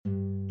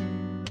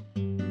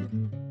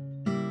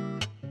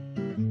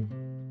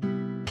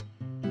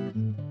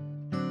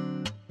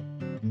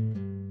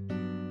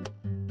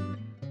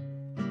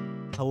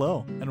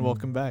Hello, and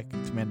welcome back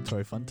to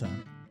Mandatory Fun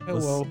Time.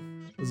 Hello.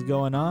 What's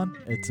going on?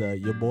 It's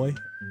your boy,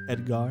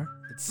 Edgar.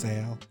 It's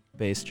Sal.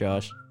 Bass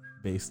Josh.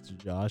 Based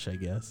Josh, I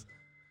guess.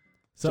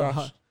 So,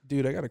 Josh,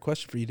 dude, I got a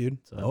question for you, dude.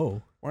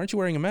 oh. Why aren't you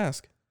wearing a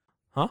mask?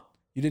 Huh?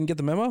 You didn't get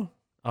the memo?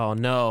 Oh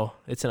no,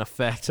 it's in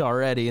effect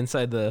already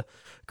inside the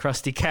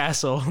Krusty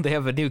Castle. They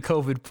have a new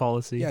COVID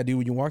policy. Yeah, dude,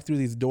 when you walk through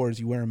these doors,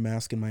 you wear a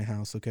mask in my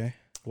house, okay?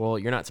 Well,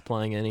 you're not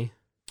supplying any.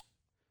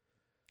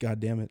 God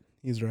damn it.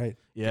 He's right.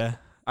 Yeah.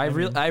 I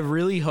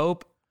really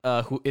hope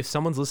if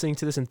someone's listening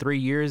to this in 3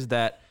 years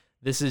that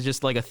this is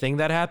just like a thing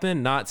that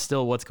happened, not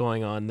still what's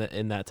going on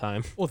in that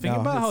time. Well, think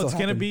No, about it how still it's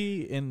going to happened.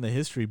 be in the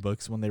history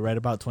books when they write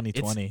about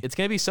 2020. It's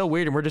going to be so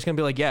weird, and we're just going to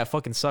be like, yeah, it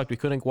fucking sucked. We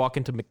couldn't walk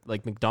into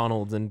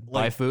McDonald's and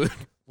buy food.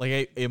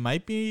 Like, it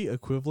might be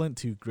equivalent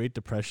to Great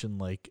Depression,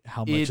 like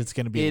how much it's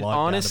going to be It logged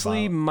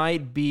honestly about.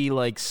 might be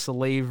like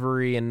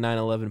slavery and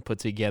 9/11 put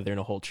together in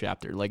a whole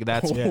chapter. Like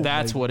that's Oh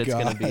that's my what it's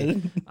going to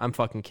God. be. I'm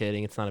fucking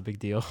kidding. It's not a big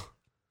deal.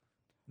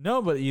 No,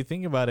 but you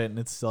think about it, and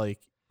it's like,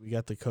 we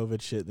got the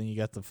COVID shit, then you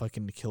got the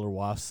fucking killer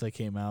wasps that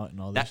came out and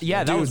all this shit.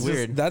 Yeah, that Dude, was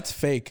weird. That's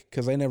fake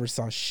because I never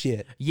saw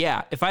shit.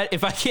 Yeah, if I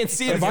can't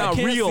see it, If it's I not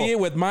can't real. see it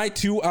with my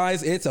two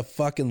eyes, it's a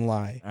fucking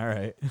lie. All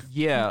right.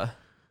 Yeah,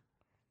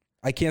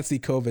 I can't see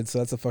COVID, so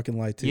that's a fucking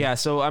lie too. yeah.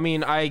 So I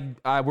mean,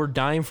 we're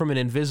dying from an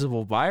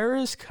invisible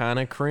virus. Kind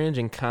of cringe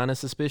and kind of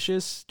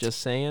suspicious.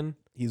 Just saying.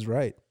 He's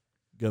right.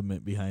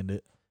 Government behind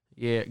it.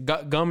 Yeah,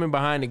 government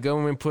behind it.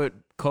 Government put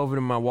COVID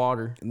in my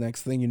water.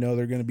 Next thing you know,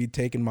 they're going to be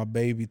taking my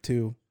baby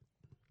too.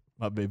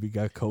 My baby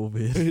got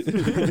COVID.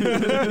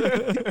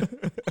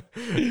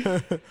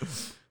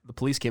 The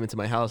police came into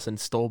my house and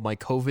stole my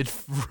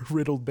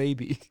COVID-riddled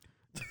baby.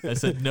 I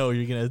said, no,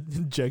 you're going to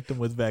inject him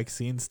with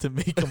vaccines to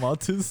make him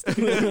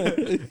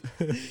autistic.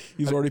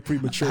 He's already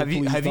premature. Have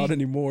you- Please, have you- not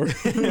anymore.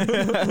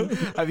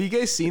 Have you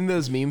guys seen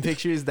those meme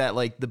pictures that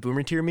like the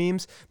boomer tier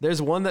memes?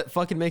 There's one that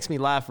fucking makes me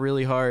laugh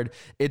really hard.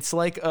 It's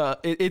like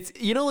it's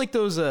you know like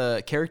those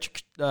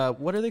character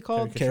what are they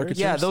called? Caricatures?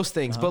 Yeah, those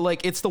things. But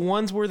like it's the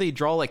ones where they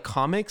draw like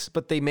comics,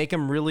 but they make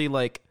them really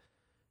like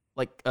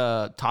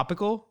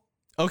topical.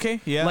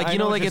 Okay, yeah. Like I you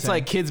know know what like you're it's saying.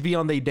 like kids be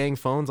on their dang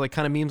phones, like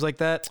kind of memes like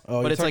that.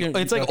 Oh, but you're it's like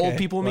talking- it's like okay. old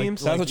people Like-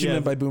 memes. That's what you yeah.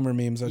 meant by boomer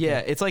memes. Okay. Yeah,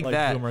 it's like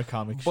that. boomer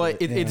comic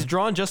But shit. it's Yeah.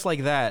 drawn just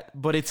like that,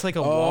 but it's like a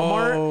Oh.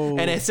 Walmart,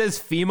 and it says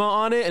FEMA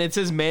on it, and it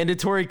says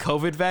mandatory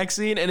COVID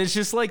vaccine, and it's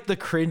just like the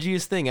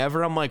cringiest thing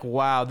ever. I'm like,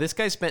 wow, this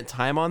guy spent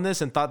time on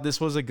this and thought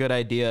this was a good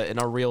idea and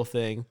a real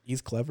thing.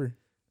 He's clever.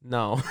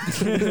 No,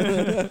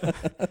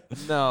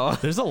 no.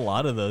 There's a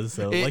lot of those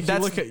though. It- Like you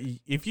that's- look at,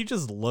 if you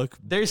just look,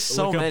 There's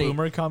so look many. up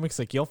boomer comics,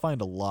 like you'll find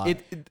a lot.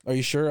 Are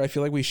you sure? I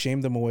feel like we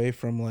shamed them away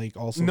from like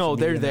all social No,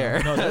 they're media now.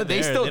 there. No, they're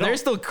they there. still They they're don't-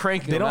 still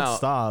cranking they them don't out.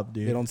 stop,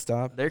 dude. They don't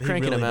stop. They're They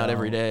cranking really them out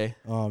every don't. day.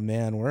 Oh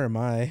man, where am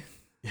I?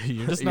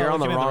 You're just You're not on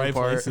the looking at wrong the right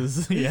part.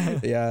 places. Yeah.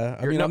 Yeah,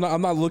 I You're mean, not-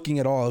 I'm not looking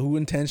at all. Who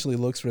intentionally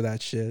looks for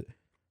that shit?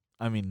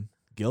 I mean,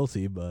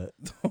 guilty, but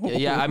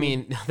Yeah, I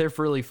mean they're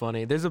really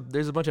funny. There's a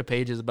bunch of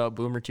pages about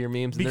boomer tier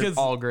memes, and Because-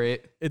 they're all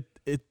great.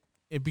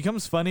 it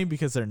becomes funny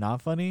because they're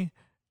not funny,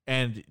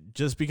 and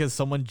just because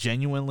someone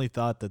genuinely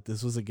thought that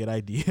this was a good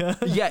idea.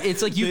 Yeah,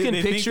 it's like you they- can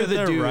they think picture that the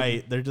they're dude.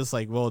 right. They're just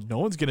like, well, no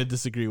one's gonna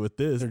disagree with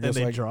this, They're and just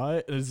they like- draw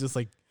it, and it's just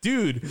like,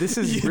 dude, This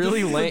is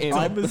really lame.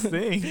 Dumbest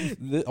thing.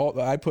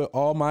 I put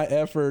all my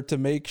effort to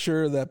make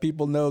sure that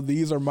people know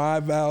these are my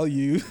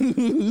values.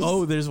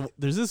 Oh, there's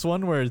this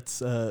one where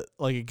it's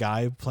like a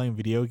guy playing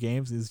video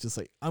games. He's just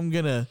like, I'm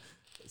gonna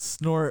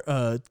snort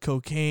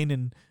cocaine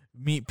and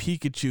meet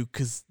Pikachu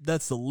because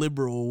that's the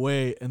liberal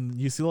way. And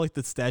you see like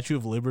the Statue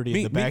of Liberty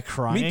in the back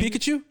crying. Meet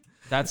Pikachu.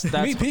 That's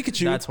Meet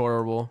Pikachu. That's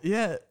horrible.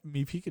 Yeah,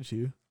 meet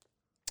Pikachu.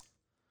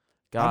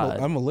 God,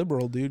 I'm a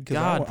liberal dude.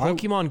 God, I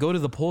Pokemon go to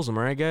the polls, am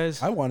I right, guys?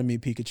 want to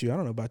meet Pikachu. I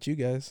don't know about you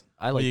guys.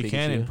 I Well, like you Pikachu.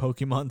 can in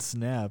Pokemon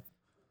Snap.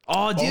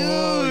 Oh, dude,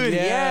 Oh, yeah.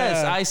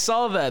 yes, I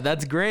saw that.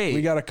 That's great.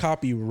 We got a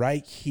copy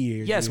right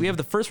here. yes, dude. we have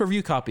the first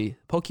review copy.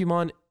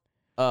 Pokemon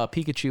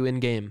Pikachu in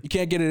game. You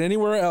can't get it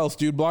anywhere else,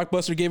 dude.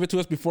 Blockbuster gave it to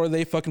us before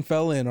they fucking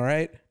fell in. All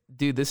right.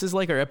 Dude, this is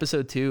like our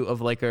episode 2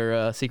 of like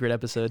our secret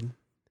episode.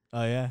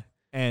 Oh yeah.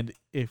 And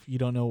if you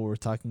don't know what we're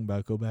talking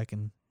about, go back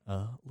and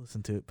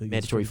listen to it. Please.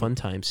 Mandatory Fun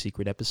Time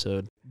secret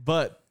episode.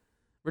 But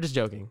We're just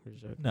joking.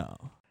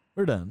 no,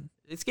 we're done.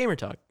 It's Gamer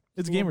Talk.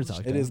 It's Gamer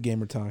Talk. It is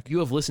gamer talk. You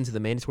have listened to the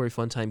Mandatory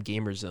Fun Time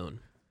Gamer Zone.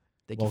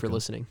 Thank you for Welcome.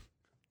 listening.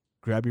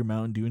 Grab your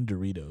Mountain Dew and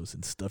Doritos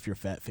and stuff your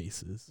fat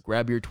faces.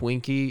 Grab your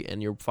Twinkie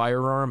and your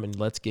firearm and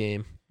let's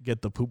game.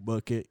 Get the poop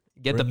bucket.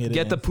 Get Bring it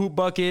the in. poop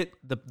bucket,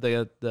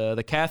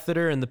 the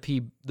catheter, and the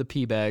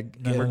pee bag,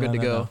 and we're good to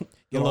go.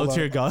 Get all low the-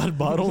 tier God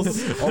bottles.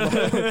 all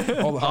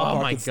the hot Oh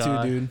my pockets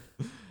God. too, dude.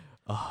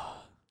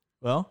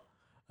 Well,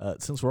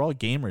 since we're all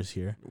gamers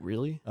here,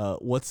 Really?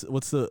 what's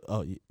the?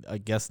 Oh, I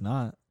guess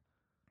not.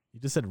 You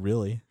just said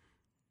really,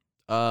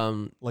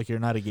 like you're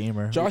not a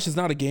gamer. Josh is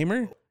not a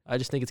gamer. I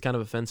just think it's kind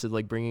of offensive,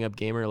 like bringing up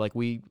gamer. Like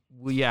we've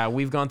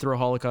gone through a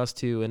Holocaust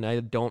too, and I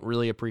don't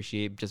really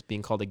appreciate just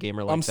being called a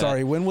gamer like that. I'm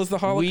sorry. When was the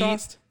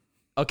Holocaust?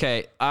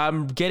 Okay,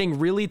 I'm getting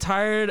really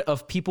tired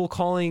of people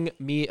calling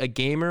me a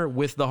gamer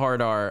with the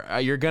hard R.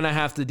 You're gonna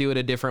have to do it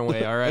a different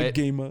way, all A right?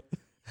 gamer.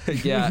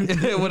 Yeah.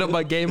 What up,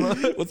 my gamer?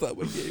 What's up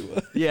with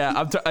gamer?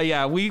 Yeah,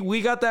 yeah.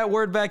 We got that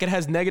word back. It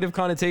has negative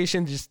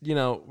connotation. Just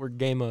we're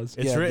gamers.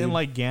 It's Yeah, written dude.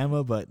 like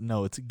gamma, but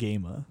no, it's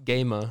gamma.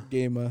 Gamer.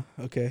 Gamer.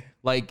 Okay.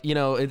 Like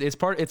it's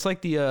part. It's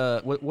like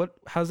the what?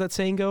 How's that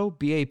saying go?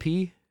 BAP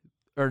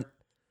or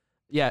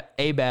yeah,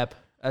 ABAP.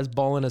 As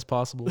ballin' as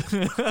possible.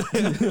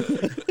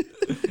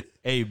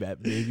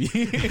 ABAP, baby.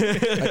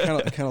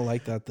 I kind of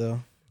like that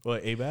though.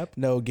 What, ABAP?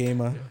 No,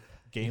 gamer.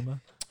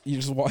 Gamma? You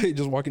just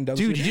walking down.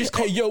 Dude, the street. you just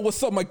hey, yo,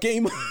 what's up, my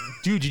gamer?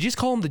 Dude, you just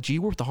call him the G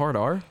word with the hard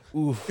R?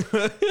 Ooh.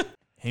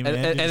 Hey man,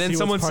 And- did you and then see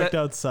someone what's parked said-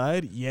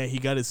 outside? Yeah, he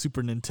got his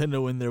Super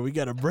Nintendo in there. We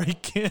got to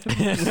break in.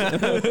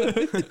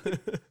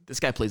 This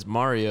guy plays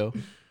Mario.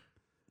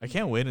 I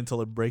can't wait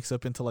until it breaks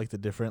up into like the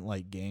different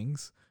like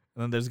gangs,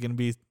 and then there's gonna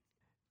be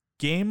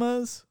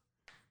gangs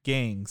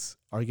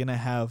are gonna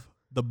have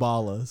the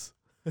ballas.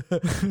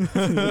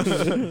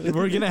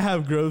 We're gonna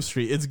have Grove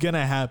Street. It's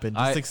gonna happen.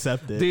 Just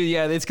accept it. Dude,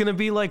 yeah, it's gonna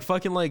be like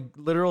fucking like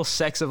literal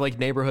sects of like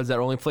neighborhoods that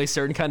only play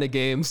certain kind of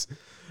games,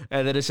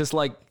 and then it's just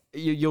like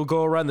you'll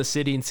go around the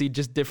city and see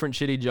just different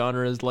shitty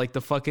genres, like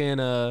the fucking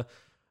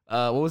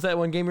what was that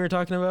one game we were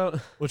talking about?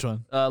 Which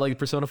one? Like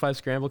Persona 5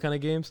 Scramble kind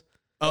of games.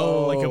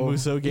 Oh, like a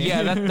Muso game.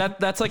 Yeah,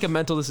 that's like a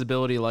mental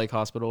disability like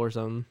hospital or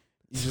something.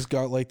 You just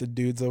got like the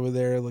dudes over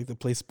there, like they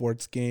play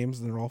sports games,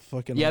 and they're all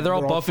fucking. Yeah, they're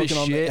all buff as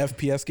fucking shit. on the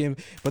FPS game.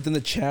 But then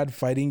the Chad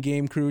fighting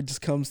game crew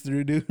just comes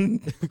through,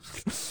 dude.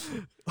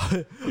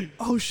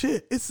 Oh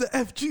shit! It's the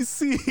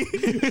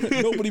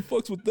FGC. Nobody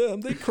fucks with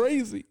them. They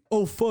crazy.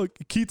 Oh fuck!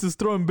 Keats is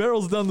throwing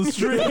barrels down the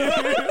street.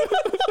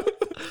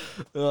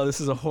 Oh, this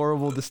is a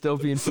horrible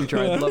dystopian future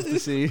I'd love to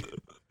see.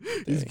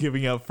 He's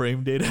giving out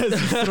frame data as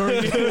he's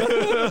throwing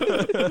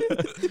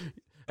it.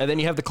 And then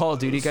you have the Call of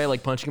Duty guy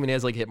like punching him and he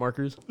has like hit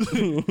markers.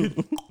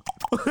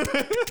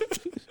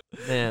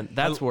 Man,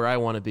 that's where I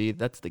want to be.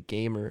 That's the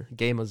gamer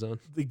zone.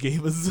 The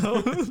game is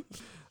zone.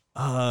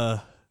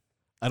 I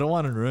don't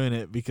want to ruin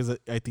it because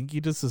I think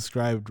you just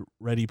described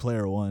Ready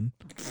Player One.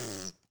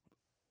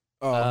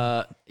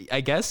 Oh,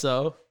 I guess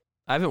so.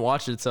 I haven't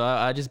watched it, so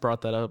I just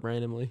brought that up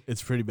randomly.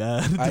 It's pretty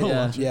bad. I Don't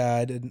yeah. watch it. yeah,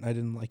 I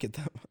didn't like it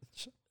that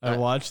much. I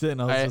watched it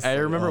and I was just I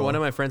like, remember oh. one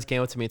of my friends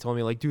came up to me and told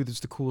me like, dude, this is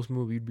the coolest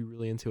movie. You'd be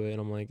really into it.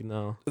 And I'm like,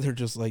 no. They're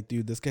just like,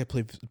 dude, this guy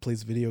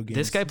plays video games.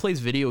 This guy plays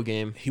video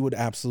game. he would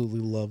absolutely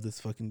love this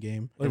fucking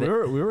game. Like, we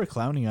were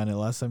clowning on it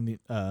last time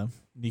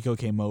Nico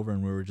came over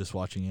and we were just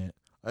watching it.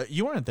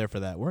 You weren't there for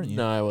that, weren't you?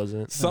 No, I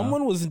wasn't.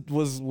 Someone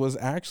was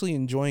actually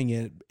enjoying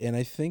it, and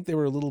I think they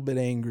were a little bit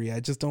angry. I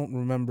just don't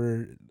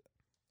remember.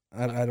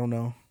 I don't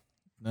know.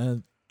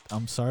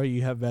 I'm sorry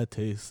you have bad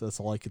taste. That's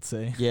all I could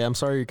say. Yeah, I'm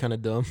sorry you're kind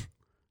of dumb.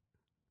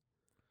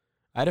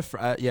 I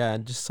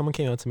had just someone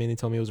came out to me and they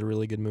told me it was a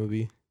really good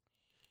movie.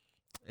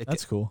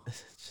 That's cool.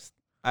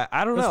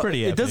 I don't That's know.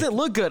 pretty It epic. doesn't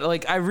look good.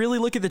 Like I really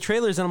look at the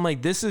trailers and I'm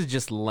like, this is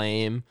just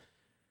lame.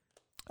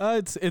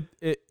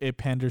 It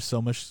panders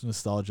so much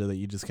nostalgia that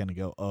you just kind of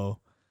go, oh.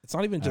 It's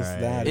not even just All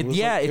right. that. It- It was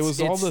yeah, it it's- was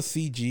all the it's-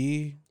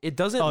 CG. It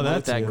doesn't Oh, look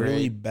that's that great.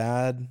 Really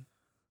bad.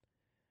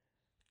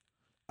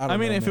 I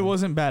mean, if it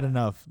wasn't bad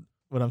enough,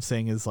 what I'm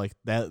saying is like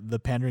that the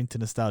pandering to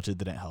nostalgia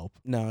didn't help.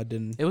 No, it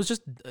didn't. It was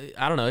just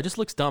I don't know. It just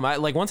looks dumb.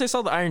 Once I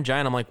saw the Iron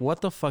Giant, I'm like,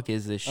 what the fuck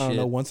is this I don't shit?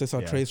 know. Once I saw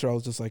Yeah. Tracer, I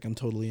was just like, I'm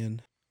totally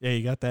in. Yeah,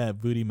 you got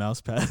that booty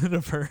mouse pad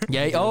of her.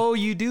 Yeah. Oh,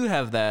 you do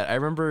have that. I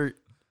remember.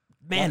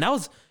 Man,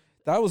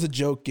 that was a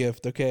joke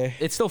gift. Okay,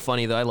 it's still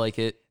funny though. I like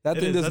it. that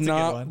It thing is. does That's a good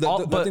not. one.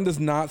 That But- thing does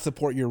not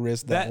support your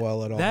wrist that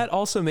well at all. That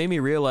also made me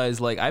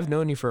realize like I've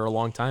known you for a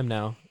long time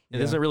now. It Yeah.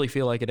 doesn't really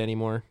feel like it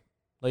anymore.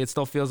 Like it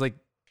still feels like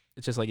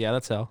it's just like yeah,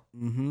 that's hell.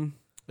 Mm-hmm.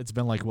 It's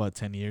been like what,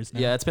 10 years now?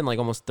 Yeah, it's been like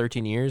almost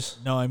 13 years.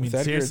 No, I mean With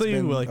Edgar, it's seriously,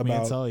 been like me and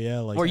about- Sal, yeah,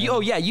 like Or you? Oh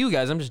yeah, you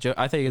guys. I'm just joking.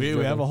 I think it's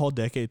we have a whole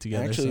decade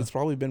together. Actually, so- it's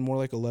probably been more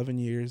like 11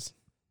 years.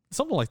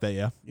 something like that.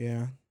 Yeah,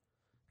 Yeah.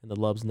 and the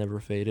love's never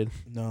faded.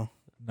 No.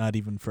 not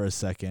even for a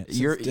second.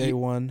 Since day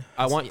one.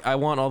 I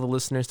want all the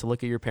listeners to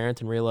look at your parents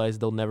and realize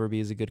they'll never be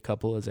as a good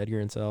couple as Edgar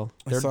and Sal.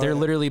 They're saw they're it.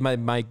 literally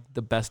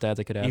the best dads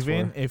I could ask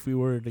Even for. if we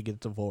were to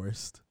get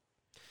divorced,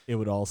 it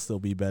would all still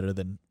be better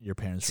than your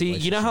parents. See,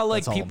 you know how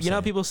like That's all I'm you know how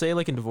saying. people say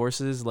like in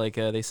divorces, like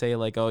they say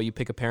like, oh, you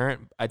pick a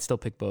parent. I'd still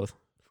pick both.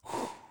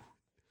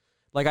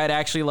 Like I'd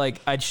actually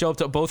I'd show up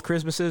to both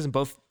Christmases and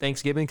both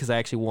Thanksgiving because I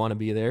actually want to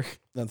be there.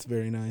 That's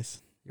very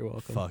nice. You're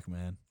welcome. Fuck,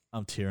 man,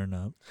 I'm tearing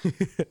up.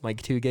 My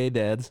two gay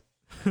dads.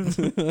 That's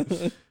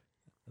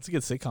a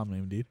good sitcom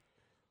name, dude.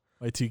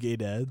 My two gay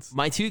dads.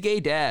 My two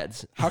gay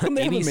dads. How come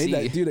they haven't made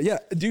ABC. that, dude? Yeah,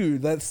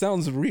 dude, that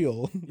sounds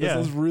real. That Yeah.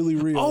 sounds really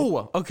real.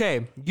 Oh, okay.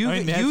 I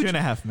mean, they had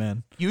 2.5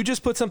 men. You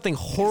just put something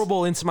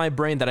horrible into my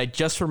brain that I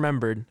just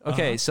remembered.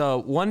 Okay, so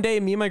one day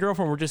me and my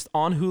girlfriend were just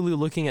on Hulu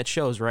looking at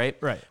shows, right?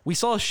 Right. We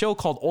saw a show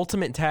called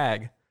Ultimate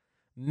Tag.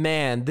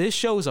 Man, this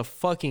show is a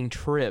fucking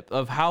trip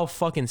of how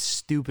fucking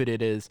stupid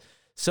it is.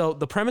 So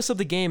the premise of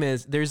the game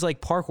is there's like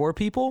parkour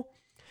people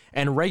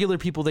and regular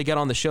people they get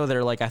on the show that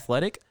are like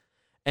athletic.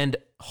 And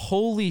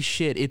holy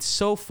shit, it's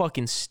so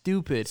fucking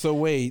stupid. So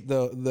wait,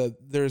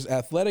 there's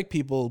athletic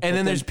people, And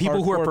then there's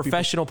people who are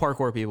professional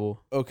parkour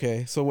people.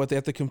 Okay, so what, they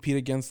have to compete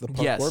against the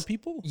parkour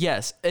people?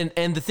 Yes,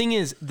 and the thing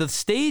is, the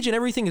stage and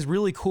everything is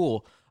really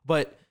cool,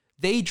 but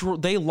they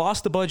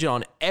lost the budget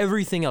on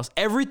everything else.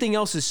 Everything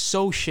else is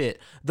so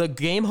shit. The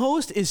game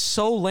host is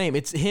so lame.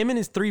 It's him and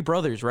his 3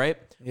 brothers, right?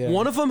 Yeah.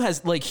 One of them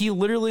has he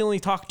literally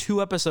only talked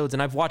 2 episodes,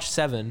 and I've watched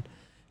 7.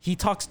 He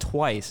talks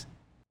twice.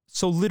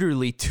 So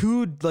literally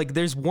 2,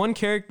 there's one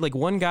character,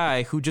 one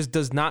guy who just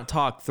does not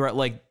talk throughout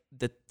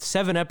the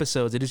 7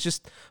 episodes. It is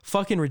just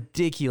fucking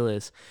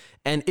ridiculous.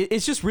 And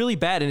it's just really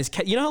bad. And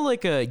you know how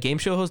a game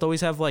show host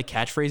always have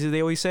catchphrases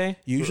they always say?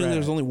 Usually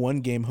there's only one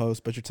game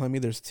host, but you're telling me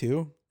there's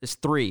 2? There's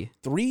 3.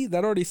 3?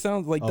 That already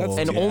sounds like that's...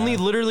 And only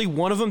literally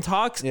one of them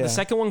talks. Yeah. The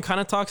second one kind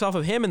of talks off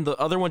of him, and the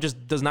other one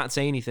just does not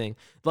say anything.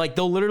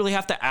 They'll literally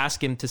have to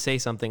ask him to say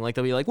something.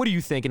 They'll be like, what do you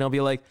think? And he'll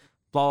be like,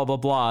 blah, blah,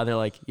 blah, blah. They're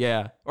like,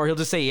 yeah. Or he'll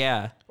just say,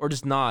 yeah. Or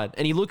just nod.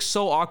 And he looks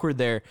so awkward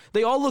there.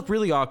 They all look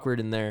really awkward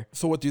in there.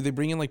 So what, do they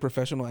bring in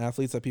professional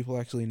athletes that people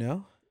actually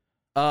know?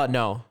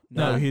 No.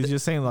 No, he's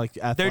just saying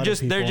athletic they're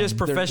just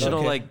people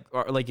professional, okay.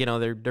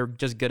 they're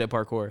just good at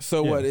parkour.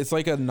 So what, it's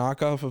like a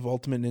knockoff of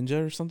Ultimate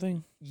Ninja or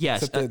something?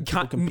 Yes, Except that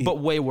people compete. but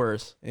way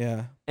worse.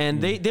 Yeah. And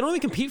they don't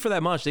even compete for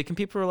that much. They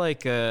compete for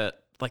like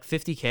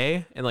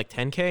 $50K and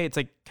 10K. It's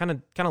kind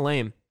of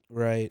lame.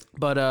 Right.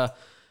 But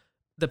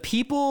the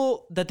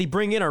people that they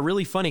bring in are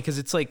really funny because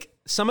it's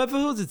some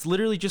episodes it's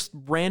literally just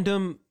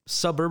random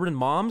suburban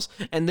moms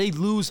and they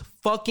lose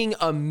fucking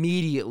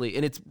immediately,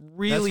 and it's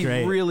really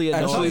really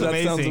annoying. Actually,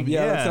 that sounds amazing.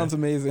 that sounds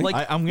amazing.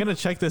 I'm gonna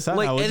check this out.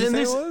 Now. And then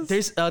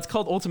there's it's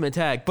called Ultimate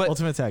Tag, but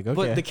Ultimate Tag. Okay.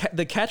 But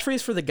the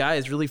catchphrase for the guy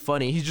is really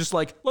funny. He's just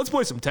like, "Let's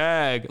play some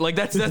tag."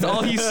 That's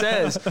all he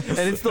says, and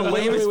it's the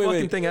lamest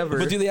fucking thing ever.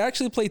 But do they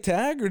actually play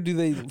tag or do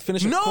they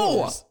finish? No.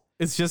 Course?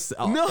 It's just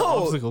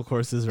obstacle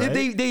courses, right?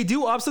 They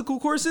do obstacle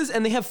courses,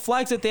 and they have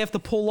flags that they have to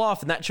pull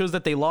off, and that shows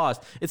that they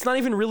lost. It's not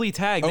even really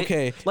tag.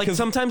 Okay.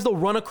 Sometimes they'll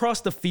run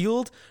across the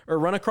field or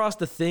run across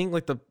the thing,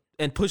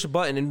 and push a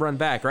button and run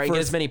back, right? Get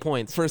as many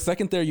points. For a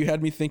second there, you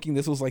had me thinking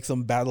this was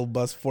some battle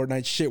bus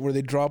Fortnite shit where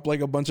they drop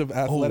a bunch of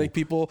athletic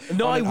people.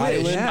 No, on an I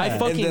wish. island, I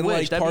fucking and then,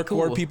 wish. That'd be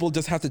parkour cool. people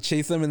just have to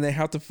chase them and they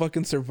have to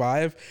fucking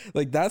survive.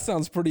 That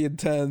sounds pretty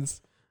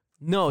intense.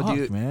 No, Fuck,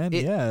 dude, man.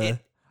 Yeah.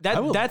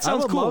 That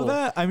sounds cool. I would love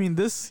that. I mean,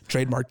 this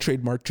Trademark.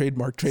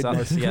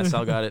 Yeah,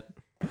 Sal got it.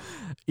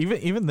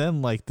 even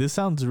then, this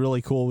sounds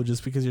really cool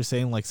just because you're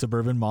saying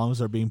suburban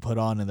moms are being put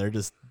on and they're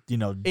just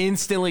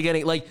Instantly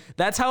getting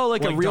that's how a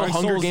real Dark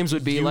Hunger Souls, Games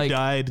would be. you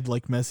died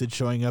message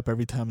showing up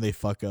every time they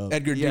fuck up.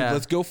 Edgar, dude,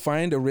 let's go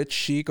find a rich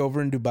sheik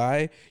over in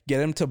Dubai,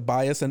 get him to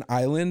buy us an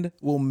island.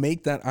 We'll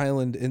make that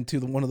island into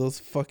one of those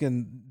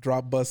fucking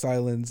drop bus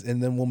islands,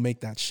 and then we'll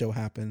make that show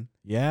happen.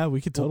 Yeah, we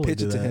could totally pitch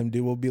do it to that. him,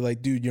 dude. We'll be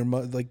like, dude, you're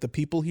the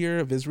people here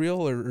of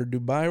Israel or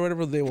Dubai or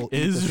whatever, they will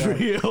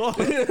Israel.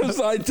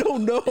 I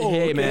don't know.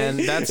 Hey, okay? man,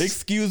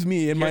 excuse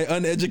me and my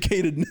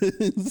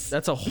uneducatedness.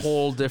 That's a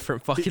whole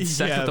different fucking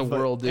second of the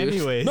world, dude.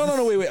 Anyways.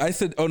 No, wait. I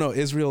said, oh no,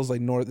 Israel's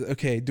north.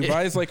 Okay,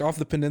 Dubai is off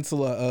the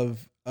peninsula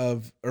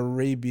of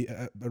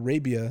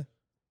Arabia.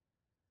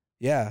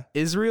 Yeah,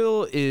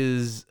 Israel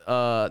is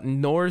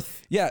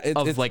north. Yeah,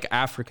 of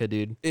Africa,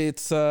 dude.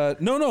 It's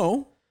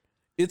no.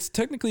 It's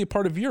technically a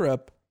part of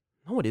Europe.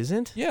 No, it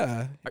isn't.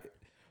 Yeah.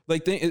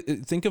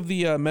 Think of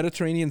the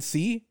Mediterranean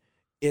Sea.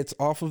 It's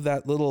off of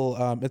that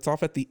little, it's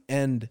off at the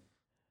end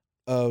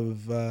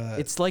of...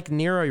 it's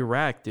near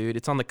Iraq, dude.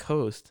 It's on the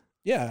coast.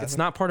 Yeah. It's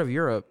not part of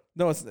Europe.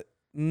 No, it's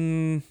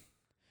kind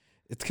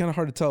of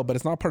hard to tell, but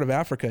it's not part of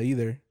Africa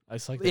either.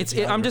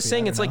 I'm just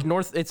saying it's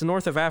north. It's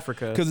north of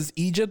Africa. Because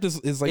Egypt is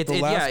the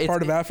last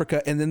part of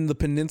Africa, and then the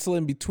peninsula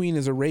in between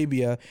is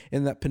Arabia,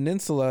 and that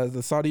peninsula,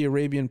 the Saudi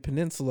Arabian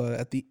peninsula,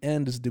 at the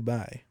end is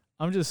Dubai.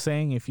 I'm just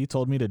saying, if you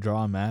told me to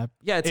draw a map,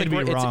 yeah, it's it'd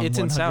be wrong it's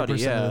in Saudi.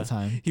 Yeah, of the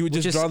time. He would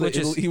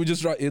he would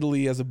just draw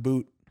Italy as a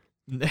boot.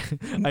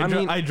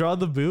 I draw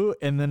the boot,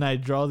 and then I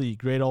draw the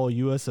great old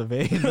US of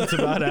A, and that's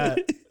about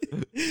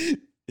it.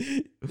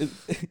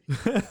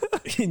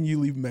 And you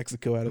leave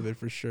Mexico out of it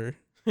for sure.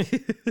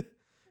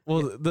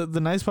 Well,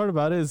 the nice part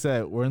about it is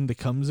that we're in the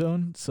cum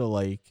zone, so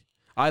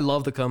I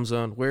love the cum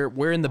zone.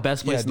 We're in the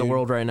best place in the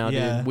world right now,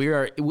 dude. We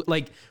are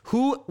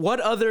what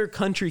other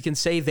country can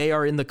say they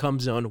are in the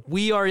cum zone?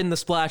 We are in the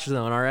splash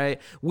zone, all right?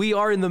 We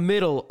are in the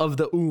middle of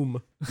the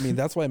I mean,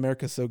 that's why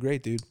America's so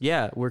great, dude.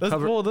 Yeah, we're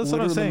covered. Well, that's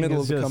what I'm saying. In the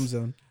middle of the just, cum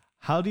zone.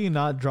 How do you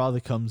not draw the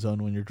cum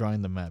zone when you're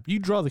drawing the map? You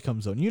draw the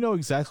cum zone. You know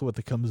exactly what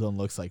the cum zone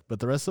looks like, but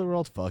the rest of the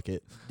world, fuck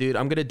it. Dude,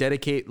 I'm going to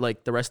dedicate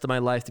the rest of my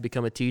life to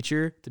become a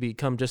teacher, to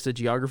become just a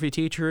geography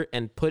teacher,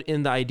 and put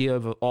in the idea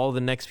of all the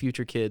next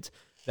future kids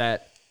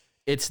that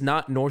it's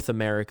not North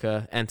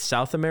America and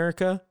South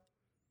America,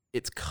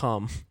 it's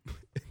cum.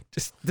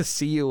 Just the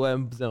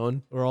CUM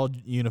zone. We're all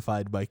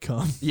unified by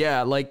cum.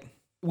 Yeah,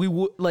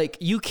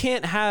 you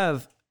can't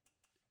have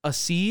a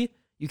C,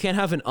 you can't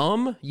have an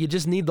you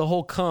just need the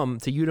whole cum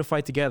to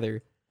unify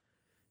together.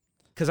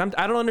 Because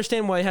I don't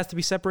understand why it has to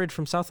be separated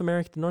from South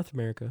America to North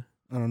America.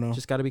 I don't know.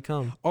 Just got to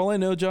become. All I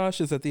know,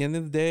 Josh, is at the end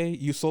of the day,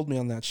 you sold me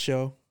on that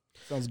show.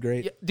 Sounds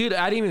great. Yeah, dude,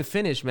 I didn't even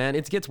finish, man.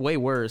 It gets way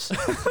worse.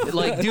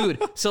 Like,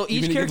 dude, so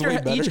each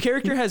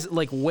character has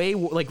like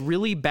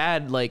really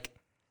bad like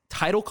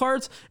title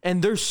cards,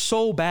 and they're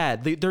so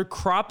bad. They're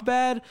cropped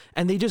bad,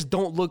 and they just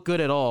don't look good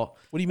at all.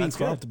 What do you mean That's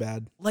cropped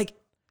bad? Like,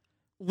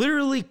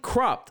 literally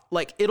cropped.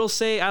 Like, it'll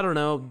say, I don't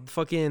know,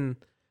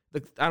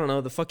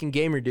 the fucking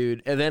gamer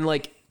dude, and then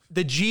like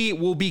the G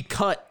will be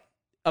cut.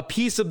 A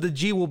piece of the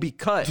G will be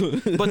cut,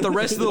 but the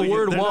rest of the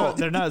word won't.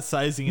 They're not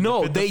sizing it.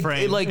 No, to fit the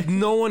frame. like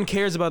no one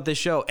cares about this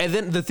show. And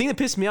then the thing that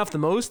pissed me off the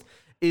most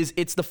is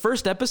it's the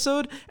first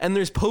episode, and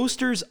there's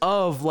posters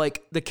of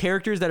like the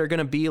characters that are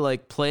gonna be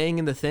like playing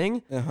in the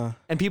thing,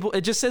 and people.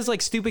 It just says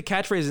like stupid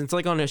catchphrases. And it's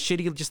like on a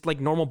shitty, just like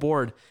normal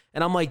board.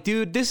 And I'm like,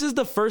 dude, this is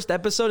the first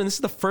episode, and this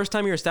is the first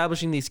time you're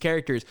establishing these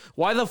characters.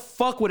 Why the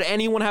fuck would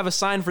anyone have a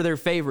sign for their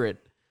favorite?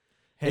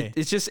 Hey.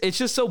 It's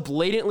just so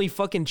blatantly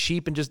fucking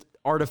cheap and just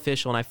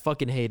artificial, and I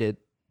fucking hate it.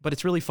 But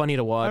it's really funny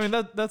to watch. I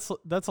mean,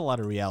 that's a lot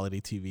of reality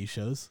TV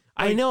shows.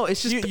 Like, I know,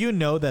 it's just you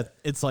know that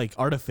it's like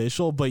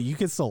artificial, but you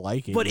can still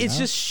like it. but it's know?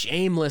 just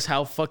shameless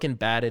how fucking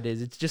bad it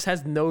is. It just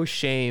has no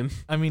shame.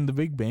 I mean, The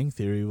Big Bang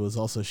Theory was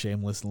also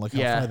shameless, and look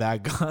how far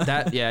that got.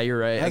 That you're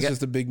right. That's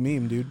just a big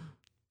meme, dude.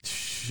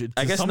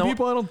 I guess some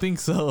people, I don't think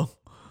so.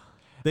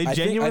 They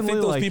genuinely I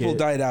think those like people it.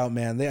 died out,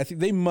 man. I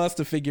think they must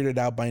have figured it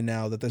out by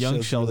now that the Young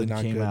show's Sheldon really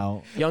not came good.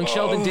 out. Young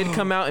Sheldon did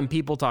come out, and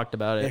people talked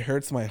about It it.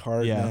 hurts my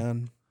heart, Yeah.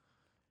 man.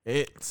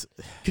 It's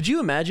Could you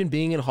imagine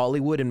being in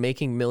Hollywood and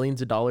making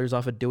millions of dollars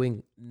off of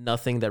doing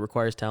nothing that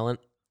requires talent?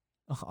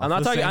 I'm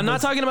not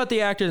talking about the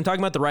actors. I'm talking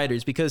about the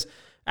writers, because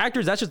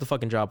actors, that's just a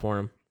fucking job for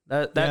them.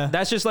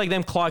 That's just like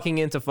them clocking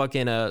into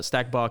fucking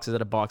stack boxes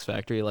at a box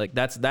factory. Like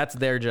that's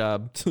their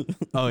job.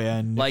 Oh yeah,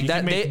 and Like if you that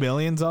can make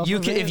millions off.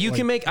 Of if you it,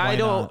 can make, why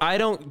not? I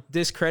don't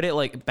discredit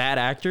like bad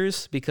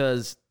actors,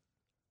 because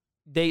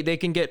they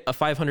can get a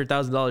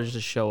 $500,000 to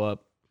show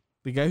up.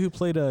 The guy who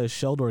played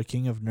Sheldor,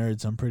 King of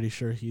Nerds, I'm pretty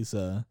sure he's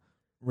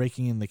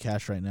raking in the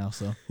cash right now.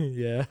 So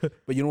Yeah.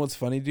 But you know what's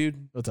funny,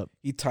 dude? what's up?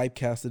 He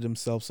typecasted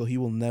himself, so he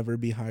will never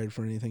be hired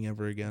for anything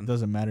ever again. It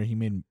doesn't matter. He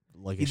made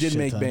like He a did shit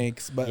make ton.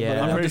 banks, but, Yeah. but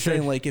I'm I'm pretty just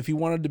saying, sure- like, if he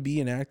wanted to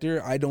be an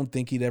actor, I don't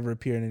think he'd ever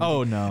appear in anything.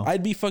 Oh no,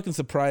 I'd be fucking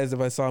surprised if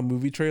I saw a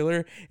movie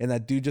trailer and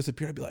that dude just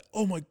appeared. I'd be like,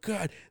 oh my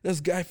God, that's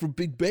the guy from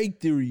Big Bang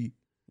Theory.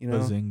 You know?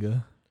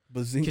 Bazinga.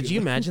 Bazinga. Could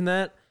you imagine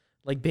that?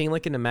 Like being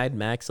like in a Mad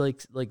Max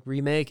like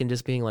remake and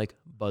just being like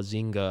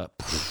Bazinga.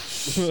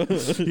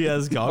 He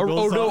has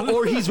goggles. on.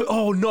 Or he's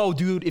no,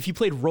 dude. If he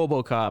played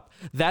RoboCop,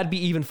 that'd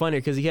be even funnier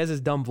because he has his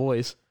dumb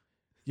voice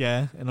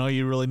Yeah, and all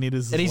you really need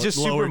is and he's just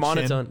lower super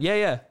monotone. chin.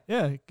 Yeah.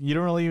 Yeah, you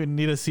don't really even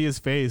need to see his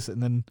face,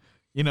 and then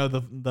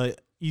the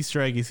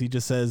Easter egg is he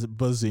just says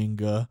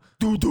Bazinga.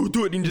 Do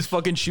it and just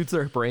fucking shoots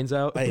their brains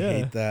out. I Yeah.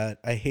 hate that.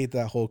 I hate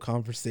that whole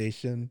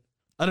conversation.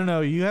 I don't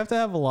know. You have to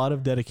have a lot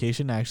of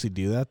dedication to actually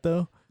do that,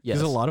 though. Yes.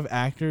 Because a lot of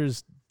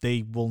actors,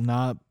 they will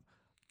not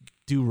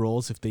do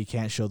roles if they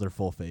can't show their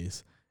full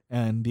face.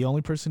 And the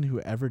only person who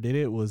ever did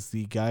it was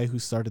the guy who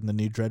starred in the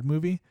new Dread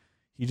movie.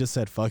 He just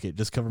said, "Fuck it,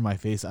 just cover my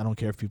face. I don't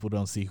care if people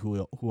don't see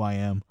who I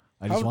am.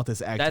 I just want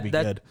this act to be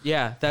good."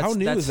 Yeah. How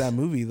new is that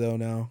movie, though,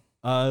 now?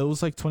 It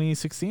was like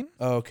 2016.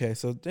 Oh, okay.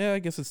 So, yeah, I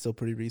guess it's still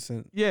pretty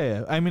recent.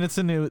 Yeah. I mean, it's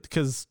a new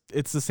because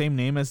it's the same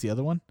name as the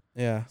other one.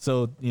 Yeah.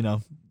 So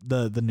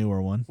the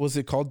newer one. Was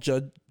it called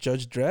Judge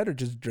Dredd or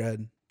just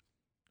Dredd?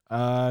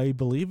 I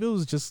believe it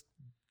was just.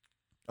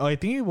 Oh, I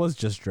think it was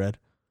just Dread.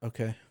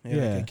 Okay.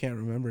 Yeah. I can't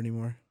remember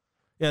anymore.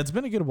 Yeah, it's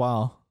been a good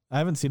while. I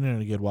haven't seen it in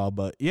a good while,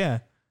 but yeah,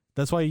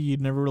 that's why you'd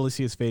never really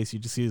see his face. You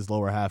just see his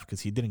lower half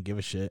because he didn't give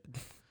a shit.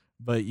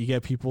 But you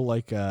get people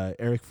like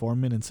Eric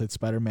Foreman inside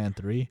Spider-Man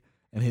 3,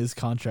 and his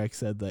contract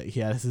said that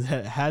he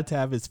had to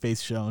have his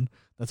face shown.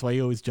 That's why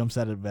he always jumps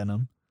out at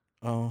Venom.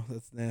 Oh,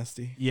 that's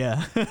nasty.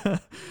 Yeah.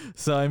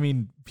 So, I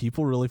mean,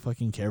 people really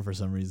fucking care for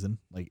some reason.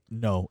 Like,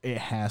 no, it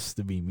has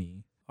to be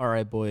me. All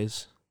right,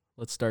 boys.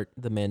 Let's start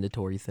the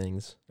mandatory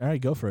things. All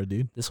right, go for it,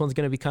 dude. This one's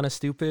going to be kind of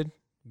stupid,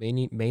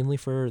 mainly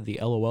for the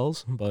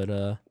LOLs,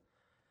 but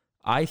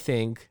I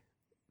think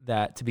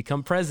that to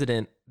become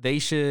president, they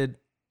should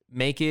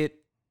make it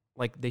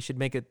like they should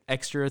make an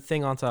extra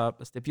thing on top,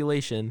 a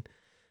stipulation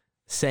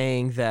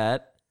saying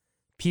that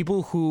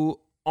people who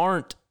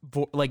aren't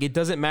like, it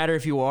doesn't matter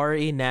if you are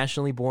a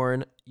nationally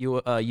born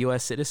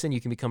U.S. citizen,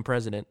 you can become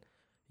president.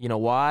 You know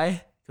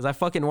why? Because I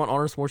fucking want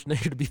Arnold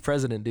Schwarzenegger to be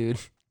president, dude.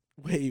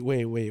 Wait.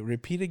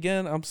 Repeat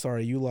again. I'm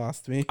sorry. You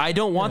lost me. I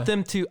don't want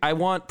them to. I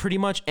want pretty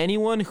much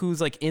anyone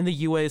who's like in the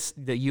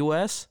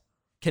U.S.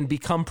 can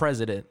become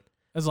president.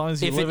 As long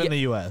as you live in the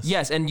U.S.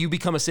 Yes, and you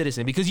become a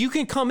citizen, because you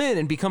can come in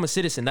and become a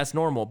citizen. That's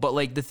normal. But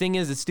like the thing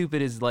is, it's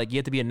stupid. Is like you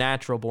have to be a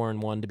natural born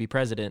one to be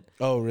president.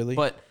 Oh, really?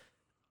 But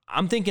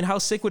I'm thinking, how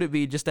sick would it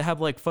be just to have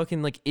like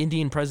fucking like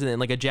Indian president,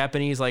 like a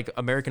Japanese like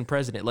American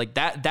president, like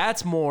that?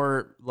 That's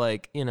more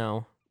like,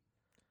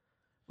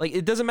 like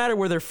it doesn't matter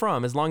where they're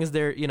from as long as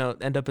they're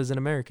end up as an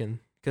American.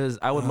 Because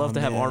I would love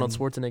to have Arnold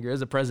Schwarzenegger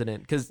as a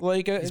president, because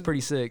like he's pretty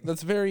sick.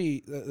 That's a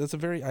very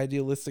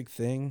idealistic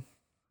thing,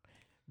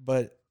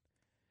 but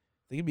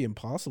think it'd be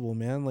impossible,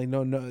 man. Like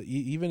no,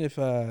 even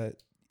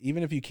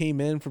if you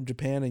came in from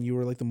Japan and you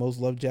were like the most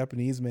loved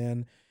Japanese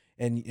man,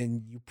 and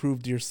you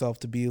proved yourself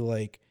to be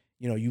like,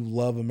 you know, you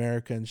love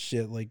America and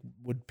shit, like,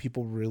 would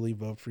people really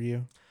vote for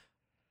you?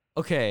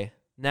 Okay,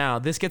 now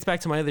this gets back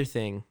to my other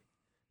thing.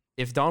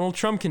 If Donald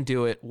Trump can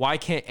do it, why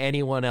can't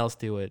anyone else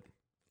do it?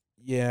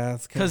 Yeah,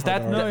 it's because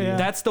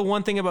that's the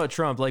one thing about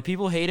Trump. Like,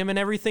 people hate him and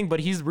everything, but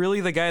he's really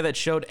the guy that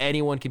showed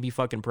anyone can be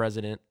fucking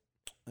president.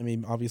 I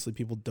mean, obviously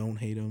people don't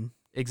hate him.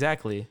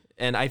 Exactly.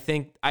 And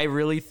I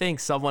really think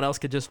someone else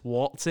could just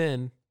waltz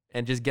in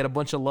and just get a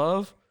bunch of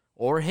love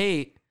or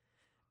hate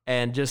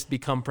and just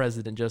become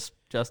president. Just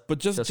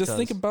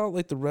think about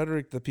like the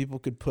rhetoric that people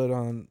could put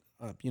on,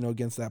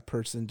 against that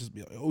person. Just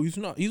be like, oh, he's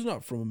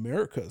not from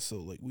America, so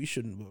like we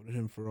shouldn't vote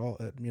him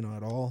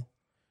at all.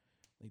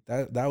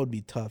 Like that would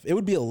be tough. It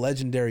would be a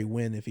legendary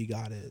win if he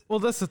got it. Well,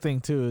 that's the thing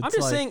too. I'm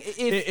just saying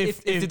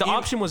if the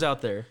option was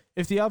out there.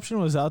 If the option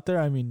was out there,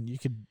 I mean, you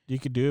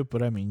could do it,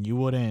 but I mean, you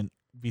wouldn't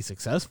be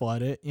successful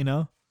at it, you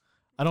know?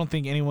 I don't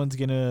think anyone's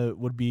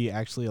would be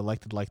actually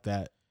elected like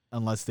that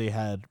unless they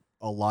had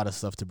a lot of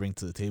stuff to bring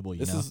to the table,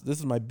 you know? This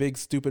is my big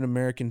stupid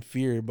American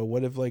fear, but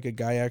what if like a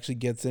guy actually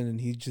gets in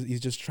and he's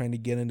just trying to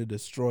get in to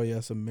destroy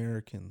us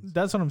Americans?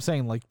 That's what I'm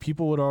saying. Like,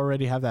 people would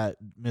already have that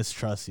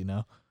mistrust, you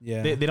know?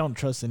 Yeah. They don't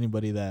trust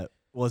anybody that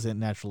wasn't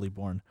naturally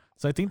born.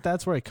 So I think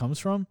that's where it comes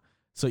from.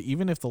 So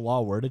even if the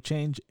law were to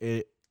change,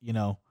 it,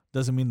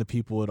 doesn't mean the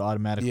people would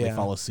automatically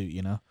follow suit,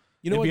 you know?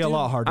 It'd be a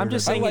lot harder. I'm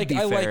just saying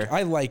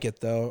I like it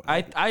though.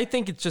 I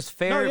think it's just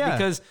fair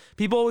because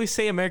people always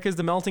say America's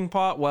the melting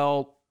pot.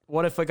 Well,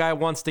 what if a guy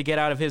wants to get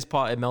out of his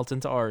pot and melt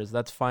into ours?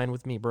 That's fine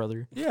with me,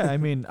 brother. Yeah, I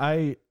mean,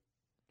 I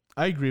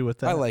agree with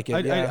that. I like it.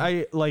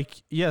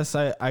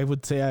 I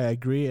would say I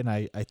agree, and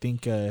I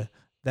think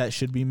that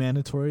should be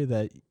mandatory,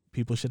 that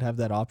people should have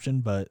that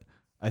option, but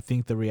I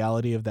think the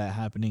reality of that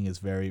happening is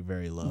very,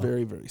 very low.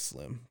 Very, very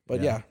slim.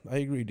 But yeah, I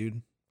agree,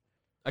 dude.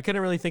 I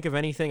couldn't really think of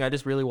anything. I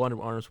just really wanted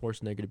Arnold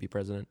Schwarzenegger to be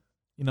president.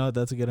 You know,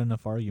 that's a good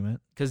enough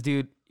argument. Because,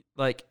 dude,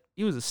 like,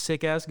 he was a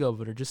sick-ass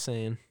governor, just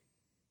saying.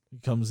 He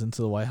comes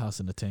into the White House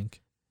in a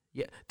tank.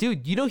 Yeah.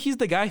 Dude, he's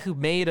the guy who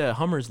made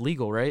Hummers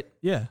legal, right?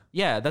 Yeah.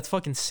 Yeah, that's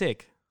fucking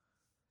sick.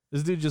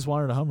 This dude just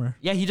wanted a Hummer.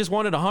 Yeah, he just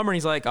wanted a Hummer, and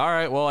he's like, all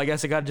right, well, I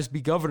guess I got to just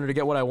be governor to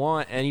get what I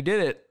want, and he did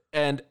it.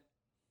 And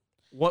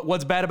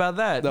what's bad about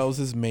that? That was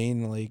his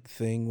main, like,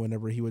 thing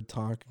whenever he would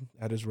talk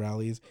at his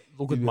rallies.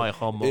 Look at my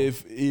Hummer.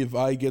 If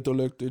I get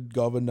elected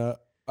governor,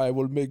 I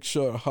will make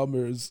sure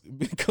Hummers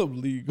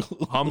become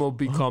legal. Hummer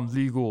become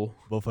legal.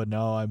 But for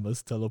now, I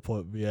must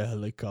teleport via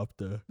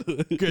helicopter.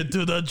 Get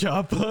to the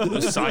chopper.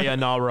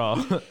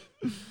 Sayonara.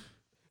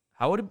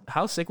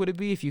 How sick would it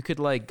be if you could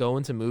like go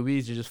into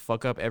movies and just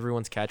fuck up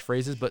everyone's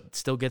catchphrases, but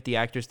still get the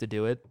actors to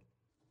do it?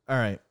 All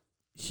right.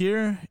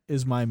 Here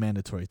is my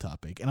mandatory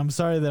topic. And I'm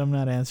sorry that I'm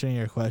not answering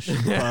your question.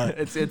 But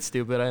it's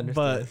stupid. I understand.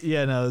 But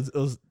yeah, no, it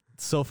was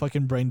so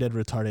fucking brain dead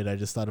retarded. I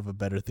just thought of a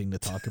better thing to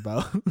talk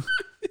about.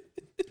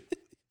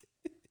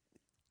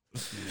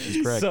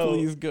 Correct. So,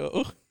 please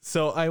go.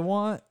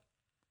 So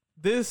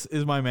this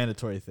is my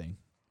mandatory thing.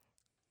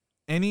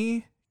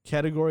 Any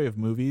category of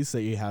movies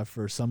that you have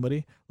for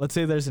somebody, let's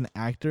say there's an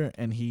actor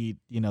and he,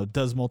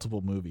 does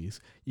multiple movies.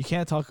 You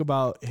can't talk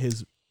about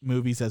his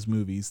movies as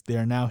movies. They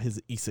are now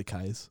his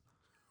isekais.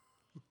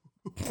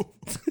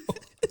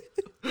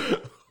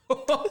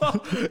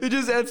 It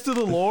just adds to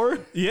the lore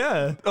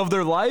of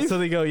their life. So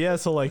they go,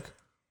 so like,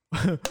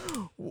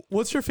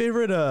 what's your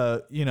favorite,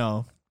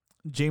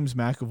 James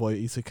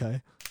McAvoy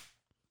isekai?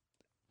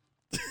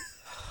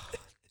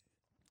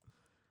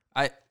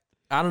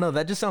 I don't know.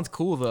 That just sounds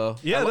cool though.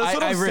 Yeah, that's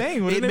what I'm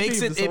saying.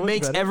 It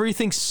makes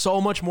everything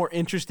so much more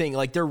interesting.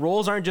 Like, their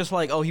roles aren't just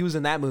like, oh, he was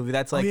in that movie.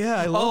 That's like,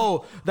 I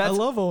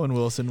love Owen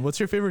Wilson.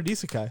 What's your favorite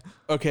isekai?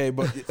 Okay,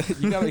 but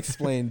you gotta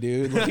explain,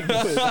 dude. Like,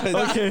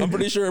 okay. I'm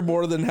pretty sure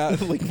more than half.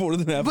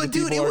 But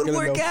dude, it would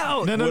work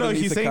out. No.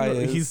 He's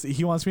saying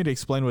he wants me to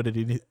explain what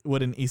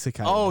an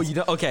isekai. Oh, is. you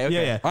know? Okay.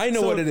 Yeah. I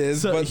know what it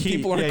is, but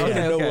people aren't gonna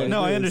know what it is.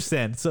 No, I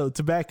understand. So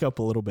to back up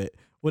a little bit,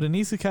 what an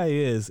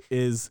isekai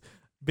is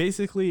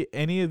basically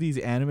any of these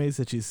animes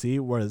that you see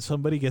where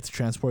somebody gets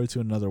transported to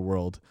another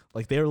world.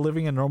 Like, they were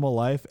living a normal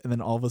life and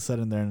then all of a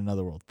sudden they're in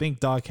another world. Think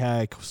Dog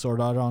Hack,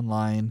 Sword Art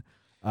Online,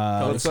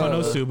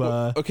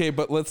 Konosuba. Okay,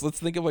 but let's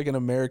think of like an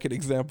American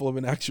example of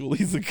an actual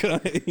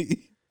isekai.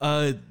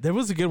 There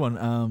was a good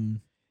one.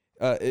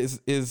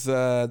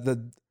 The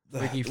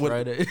Freaky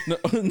Friday.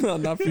 No,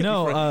 not Freaky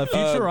Friday.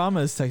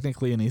 Futurama is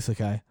technically an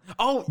isekai.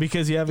 Oh,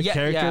 because you have a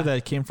character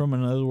that came from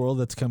another world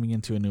that's coming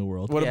into a new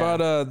world. What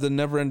about the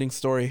Never-Ending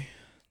Story?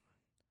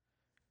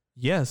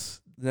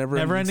 Yes,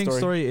 Never-Ending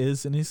Story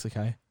is an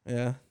isekai.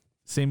 Yeah.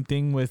 Same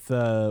thing with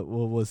what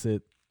was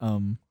it?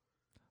 The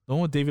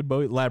one with David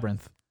Bowie,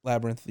 Labyrinth.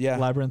 Yeah.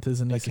 Labyrinth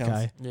is an isekai.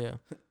 Counts.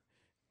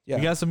 Yeah.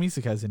 We got some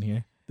isekais in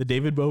here. The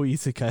David Bowie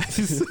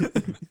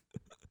isekais.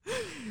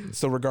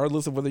 So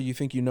regardless of whether you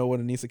think you know what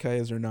an isekai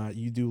is or not,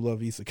 you do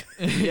love isekai.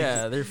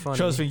 Yeah, they're funny.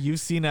 Trust me,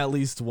 you've seen at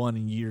least one,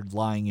 and you're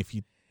lying if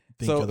you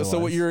think otherwise. So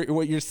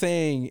what you're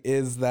saying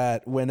is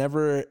that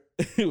whenever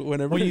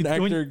whenever an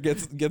actor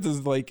gets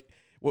his like.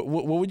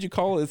 What would you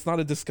call it? It's not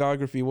a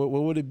discography. What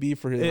would it be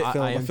for his film?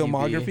 A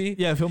filmography?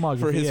 Yeah, filmography.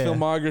 For his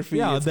filmography.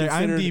 Yeah, their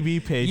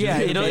IMDb page. Yeah,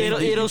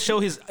 it'll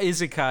show his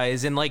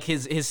isekais and like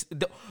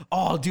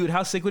oh, dude,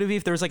 how sick would it be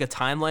if there was like a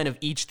timeline of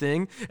each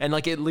thing and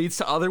like it leads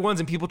to other ones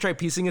and people try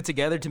piecing it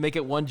together to make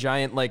it one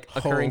giant like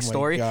occurring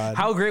story? God.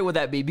 How great would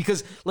that be?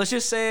 Because let's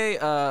just say,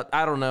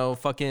 I don't know,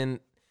 fucking.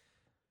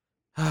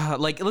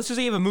 Like, let's just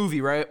say you have a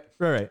movie, right?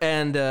 Right.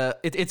 And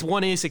it's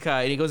one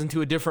isekai and he goes into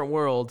a different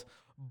world.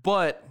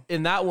 But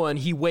in that one,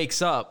 he wakes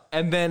up,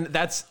 and then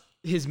that's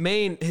his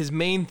main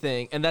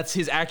thing, and that's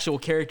his actual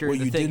character in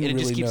the thing, and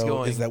it just keeps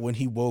going. Is that when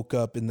he woke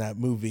up in that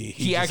movie,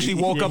 he actually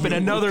woke up in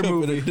another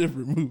movie, in a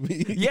different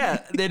movie?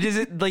 Yeah, that is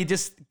it. Like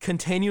just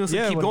continuously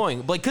keep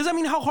going. Like, because I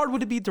mean, how hard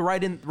would it be to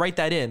write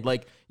that in?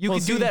 Like, you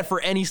could do that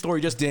for any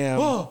story. Just damn.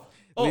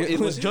 Oh, it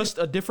was just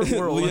a different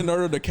world.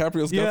 Leonardo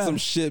DiCaprio's got some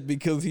shit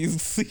because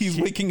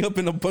he's waking up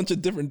in a bunch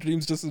of different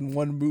dreams just in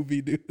one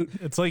movie, dude.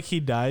 It's like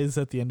he dies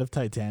at the end of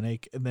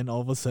Titanic, and then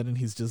all of a sudden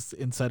he's just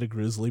inside a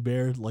grizzly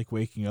bear, like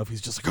waking up. He's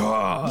just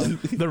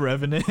like, the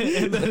Revenant,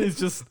 and then it's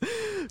just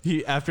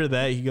after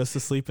that he goes to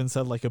sleep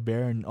inside like a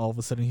bear, and all of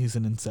a sudden he's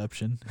in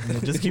Inception, and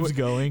it just keeps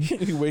going.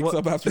 He wakes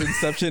up after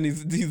Inception.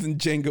 He's in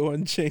Django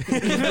Unchained.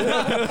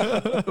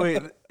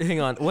 Wait,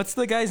 hang on. What's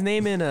the guy's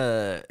name in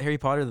Harry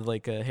Potter?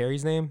 Like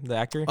Harry's name, the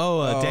actor?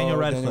 Daniel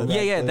Radcliffe.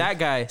 Yeah, that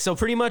guy. So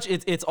pretty much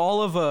it's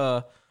all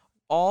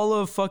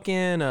of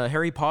fucking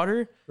Harry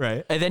Potter,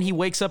 right? And then he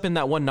wakes up in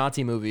that one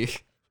Nazi movie,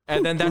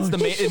 and then that's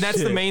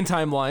the main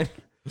timeline.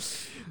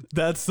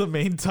 That's the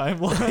main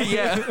timeline.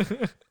 Yeah.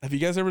 Have you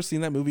guys ever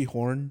seen that movie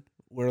Horn,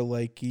 where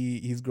like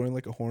he's growing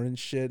like a horn and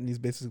shit, and he's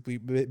basically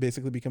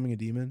becoming a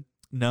demon?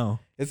 No,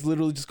 it's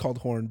literally just called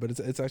Horn, but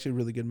it's actually a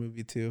really good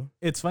movie too.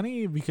 It's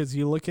funny because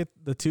you look at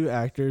the two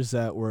actors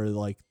that were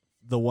like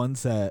the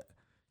ones that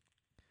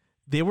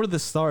they were the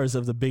stars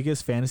of the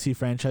biggest fantasy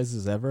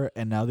franchises ever,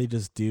 and now they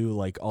just do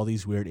like all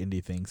these weird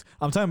indie things.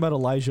 I'm talking about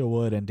Elijah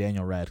Wood and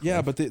Daniel Radcliffe.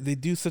 Yeah, but they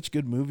do such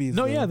good movies.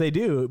 No, though. yeah, they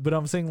do. But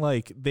I'm saying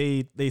like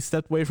they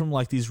stepped away from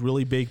like these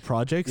really big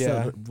projects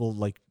that will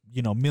like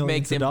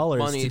millions of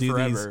dollars to do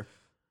forever.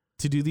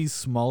 To do these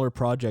smaller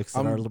projects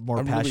that are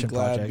more passion really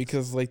glad projects.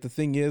 Because like the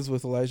thing is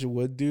with Elijah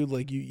Wood, dude,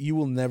 like you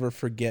will never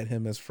forget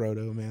him as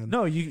Frodo, man.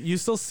 No, you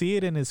still see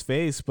it in his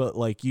face, but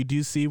like you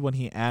do see when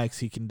he acts,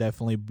 he can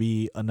definitely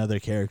be another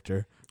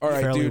character. All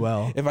right, fairly dude.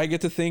 Well. If I get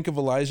to think of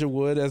Elijah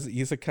Wood as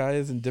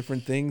isekais and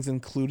different things,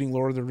 including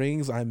Lord of the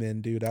Rings, I'm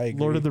in, dude. I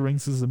agree. Lord of the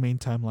Rings is the main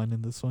timeline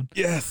in this one.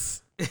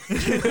 Yes.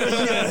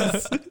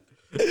 Yes.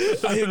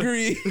 I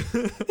agree.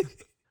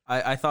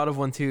 I thought of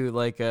one too,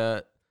 like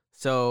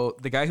so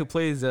the guy who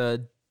plays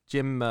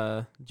Jim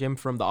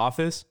from The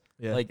Office,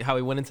 like how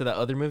he went into that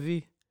other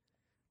movie.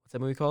 What's that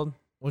movie called?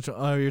 Which you're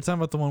talking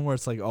about the one where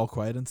it's like all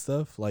quiet and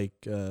stuff, like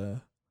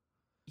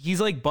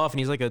he's like buff and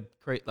he's like I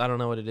don't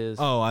know what it is.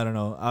 Oh, I don't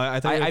know.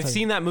 I've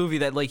seen that movie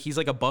that like he's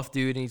like a buff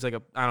dude and he's like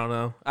I don't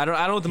know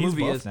what the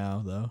movie buff is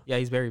now though. Yeah,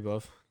 he's very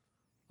buff.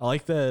 I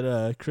like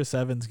that Chris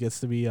Evans gets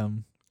to be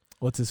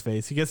what's his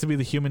face? He gets to be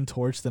the Human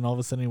Torch. Then all of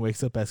a sudden he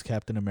wakes up as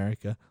Captain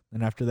America,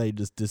 and after that he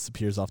just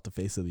disappears off the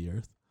face of the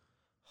earth.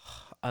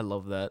 I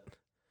love that.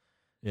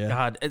 Yeah,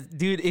 God,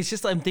 dude, it's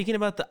just I'm thinking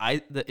about the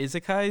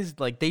isekais.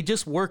 Like they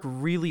just work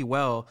really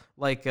well.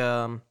 Like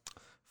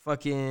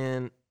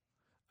fucking.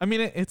 I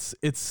mean, it's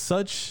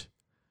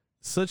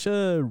such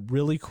a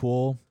really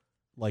cool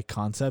like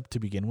concept to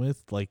begin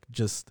with. Like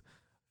just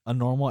a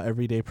normal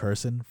everyday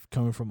person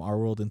coming from our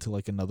world into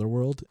like another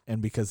world,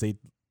 and because they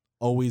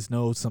always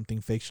know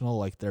something fictional,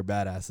 like they're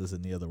badasses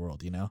in the other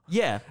world, you know?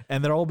 Yeah,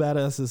 and they're all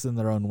badasses in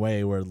their own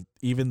way. Where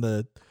even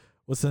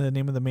what's the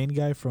name of the main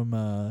guy from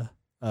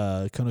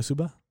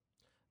Konosuba?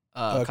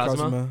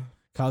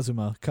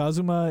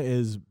 Kazuma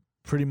is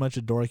pretty much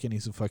a dork and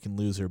he's a fucking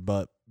loser,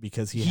 but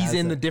because he's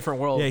in a different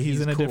world. Yeah,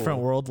 he's in a different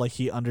world. Like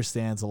he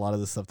understands a lot of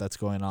the stuff that's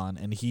going on,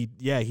 and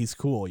he's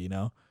cool, you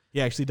know?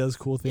 He actually does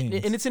cool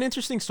things. And it's an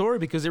interesting story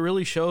because it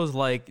really shows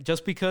like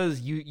just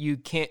because you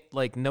can't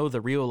like know the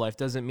real life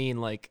doesn't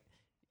mean like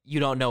you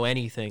don't know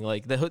anything.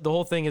 Like the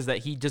whole thing is that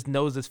he just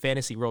knows this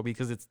fantasy world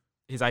because it's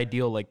his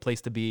ideal like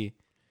place to be.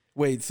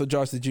 Wait, so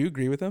Josh, did you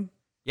agree with him?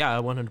 Yeah,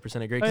 I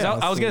 100% agree. Because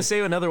I was going to say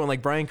another one,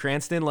 like Bryan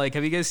Cranston. Like,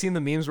 have you guys seen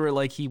the memes where,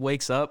 like, he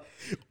wakes up?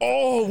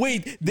 Oh,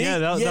 wait.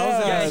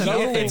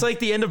 It's like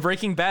the end of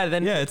Breaking Bad.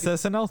 Then it's the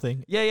SNL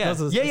thing. Yeah.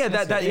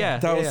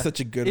 That was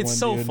such a good one, It's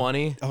so dude.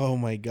 funny. Oh,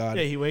 my God.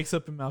 Yeah, he wakes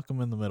up in Malcolm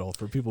in the Middle,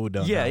 for people who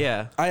don't know.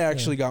 Yeah. I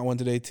actually got one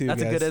today, too,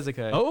 That's guys. a good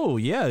isekai. Oh,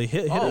 yeah.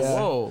 Hit us.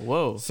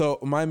 Whoa. So,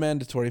 my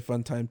mandatory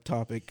fun time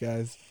topic,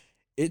 guys.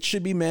 It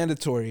should be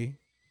mandatory.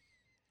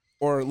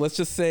 Or let's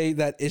just say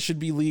that it should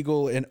be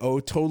legal and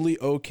totally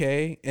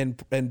okay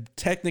and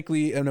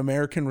technically an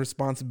American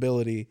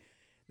responsibility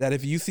that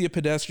if you see a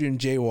pedestrian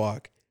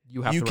jaywalk,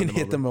 you can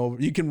hit them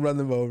over. You can run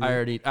them over.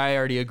 I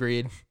already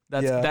agreed.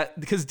 That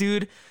because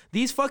dude,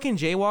 these fucking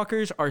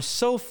jaywalkers are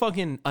so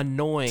fucking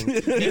annoying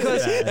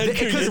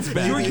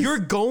because you're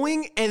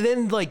going and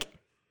then like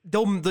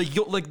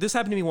like this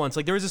happened to me once.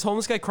 Like there was this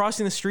homeless guy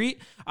crossing the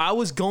street. I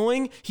was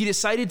going. He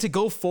decided to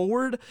go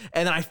forward,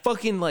 and then I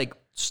fucking like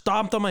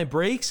stomped on my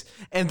brakes.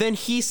 And then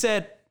he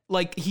said,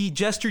 like he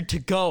gestured to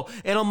go,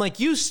 and I'm like,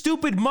 you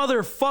stupid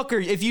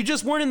motherfucker! If you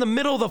just weren't in the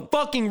middle of the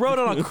fucking road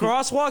on a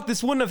crosswalk,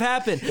 this wouldn't have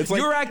happened. It's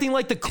like, you're acting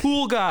like the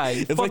cool guy.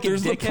 It's like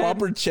there's dickhead. The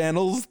proper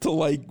channels to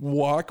like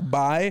walk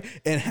by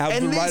and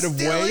have the right of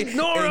way,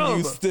 and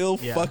you still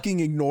fucking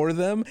ignore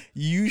them.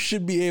 You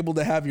should be able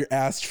to have your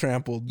ass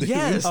trampled, dude.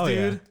 Yes,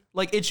 dude. Yeah.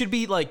 Like it should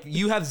be like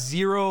you have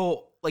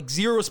zero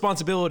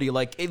responsibility.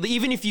 Like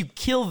even if you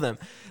kill them,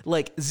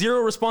 like zero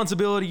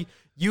responsibility.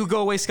 You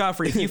go away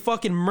scot-free. If you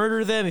fucking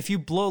murder them, if you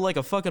blow like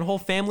a fucking whole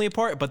family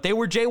apart, but they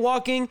were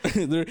jaywalking,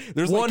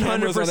 there's like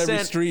cameras on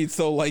every street,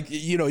 so like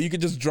you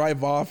could just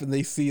drive off and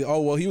they see,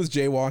 oh well, he was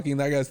jaywalking.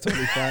 That guy's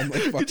totally fine.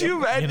 Like, could you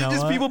imagine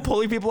just people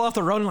pulling people off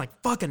the road and like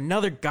fuck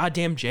another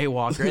goddamn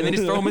jaywalker, and then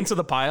just throw them into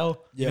the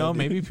pile? Yeah,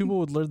 maybe people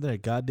would learn their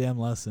goddamn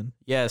lesson.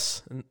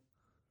 Yes,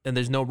 and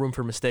there's no room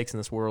for mistakes in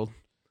this world.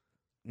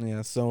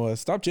 Yeah, so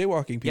stop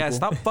jaywalking, people. Yeah,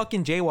 stop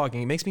fucking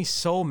jaywalking. It makes me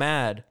so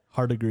mad.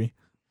 Hard agree.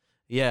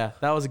 Yeah,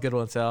 that was a good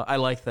one, Sal. I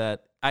like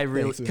that. I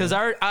really, because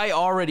I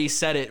already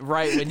said it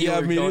right when you were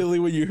immediately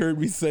when you heard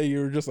me say, you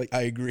were just like,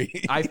 I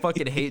agree. I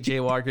fucking hate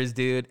jaywalkers,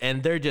 dude,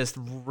 and they're just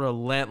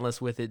relentless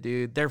with it,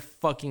 dude. They're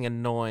fucking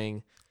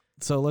annoying.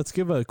 So let's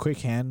give a quick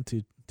hand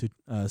to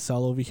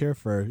Sal over here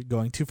for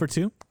going 2 for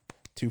 2.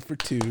 2 for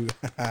 2.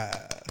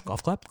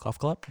 Golf clap, golf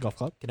clap, golf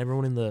clap. Can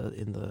everyone in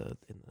the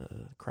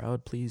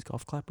crowd please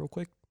golf clap real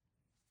quick?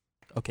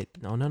 Okay,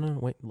 no,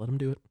 wait, let them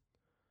do it.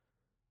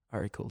 All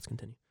right, cool. Let's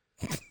continue.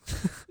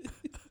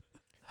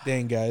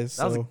 Dang, guys.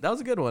 That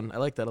was a good one. I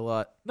like that a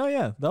lot. No,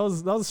 yeah, that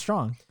was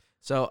strong.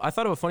 So I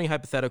thought of a funny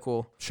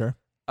hypothetical. Sure.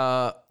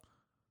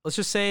 Let's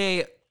just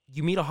say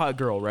you meet a hot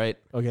girl, right?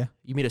 Okay.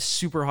 You meet a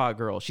super hot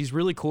girl. She's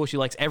really cool. She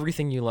likes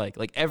everything you like.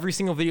 Like every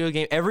single video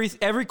game,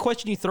 every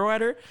question you throw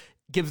at her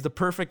gives the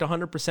perfect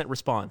 100%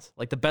 response.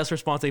 Like the best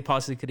response they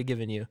possibly could have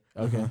given you.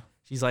 Okay.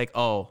 She's like,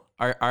 oh,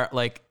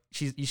 like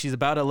she's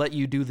about to let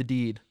you do the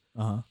deed.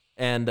 Uh-huh.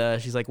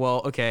 And she's like,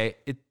 well, okay,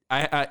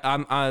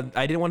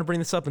 I didn't want to bring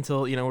this up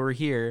until we were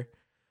here,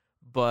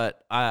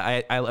 but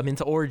I'm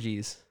into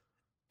orgies,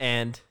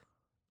 and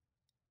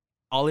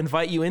I'll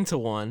invite you into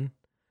one,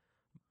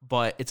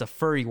 but it's a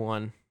furry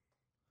one.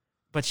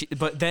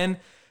 But then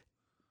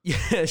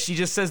she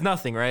just says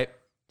nothing, right?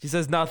 She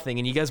says nothing,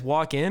 and you guys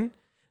walk in,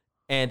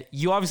 and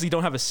you obviously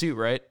don't have a suit,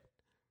 right?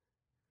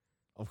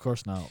 Of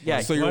course not.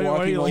 Yeah. So you're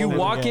walking. You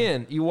walk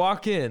in. You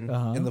walk in.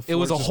 Uh-huh. And it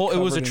was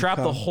a trap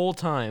the whole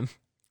time.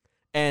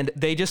 And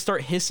they just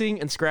start hissing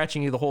and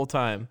scratching you the whole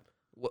time.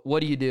 What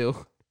do you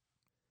do?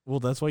 Well,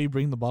 that's why you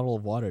bring the bottle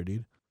of water,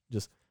 dude.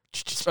 Just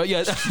oh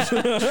yeah,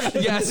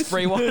 yeah,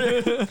 spray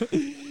water.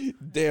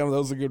 Damn, that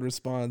was a good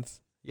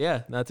response.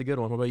 Yeah, that's a good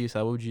one. What about you,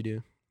 Sal? What would you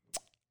do?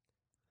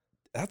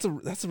 That's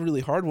a really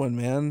hard one,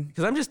 man.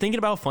 Because I'm just thinking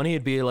about how funny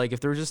it'd be like if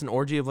there was just an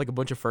orgy of like a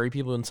bunch of furry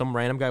people and some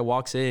random guy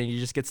walks in and he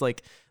just gets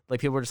like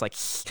people are just like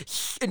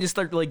and just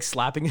start like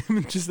slapping him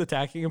and just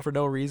attacking him for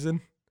no reason.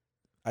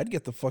 I'd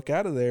get the fuck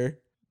out of there.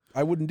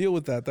 I wouldn't deal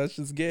with that. That's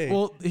just gay.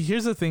 Well,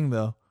 here's the thing,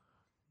 though.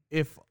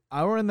 If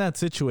I were in that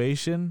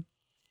situation,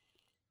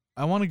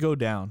 I want to go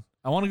down.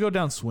 I want to go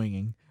down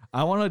swinging.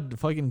 I want to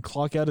fucking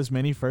clock out as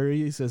many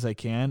furries as I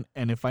can.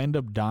 And if I end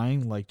up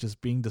dying, like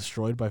just being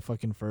destroyed by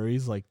fucking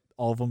furries, like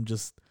all of them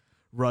just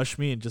rush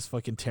me and just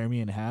fucking tear me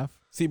in half.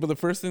 See, but the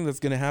first thing that's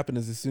going to happen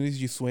is as soon as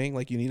you swing,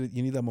 like you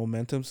need that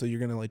momentum. So you're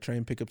going to like try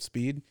and pick up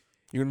speed.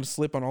 You're going to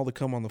slip on all the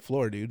cum on the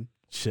floor, dude.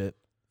 Shit.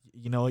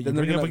 You know what? You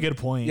bring up a good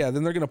point. Yeah,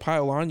 then they're going to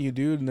pile on you,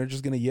 dude, and they're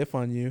just going to yiff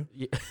on you.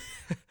 Yeah.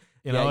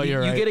 You're right.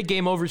 You get a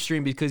game over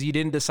stream because you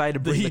didn't decide to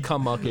bring the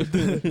cum bucket.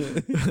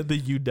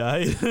 You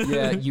died.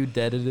 Yeah, you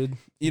deaded.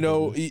 You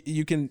know,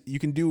 you can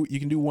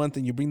do one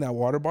thing. You bring that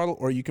water bottle,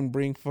 or you can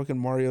bring fucking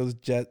Mario's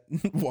jet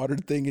water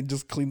thing and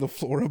just clean the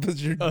floor up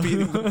as you're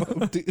beating them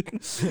up, dude.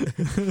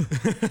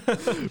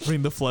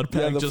 Bring the flood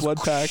pack. Yeah, the flood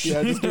pack.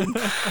 Yeah, just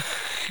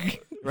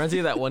reminds me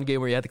of that one game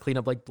where you had to clean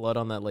up like blood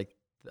on that like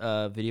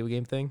video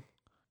game thing.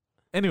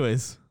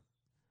 Anyways,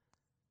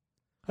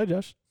 hi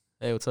Josh.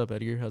 Hey, what's up,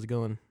 Edgar? How's it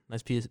going?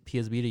 Nice PS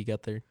Vita you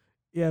got there.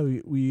 Yeah,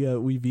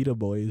 we Vita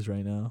boys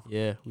right now.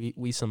 Yeah,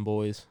 we some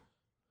boys.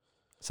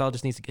 Sal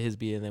just needs to get his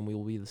Vita, and then we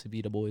will be the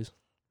Vita boys.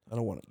 I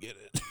don't want to get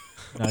it.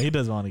 No, he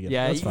doesn't want to get it.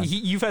 Yeah, That's fine.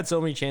 You've had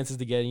so many chances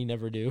to get it, and you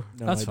never do.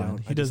 No, That's I fine. don't.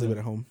 He I just doesn't leave it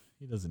at home.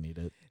 He doesn't need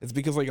it. It's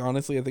because, like,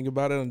 honestly, I think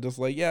about it. I'm just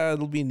like, yeah,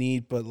 it'll be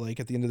neat, but like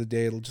at the end of the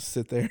day, it'll just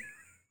sit there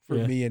for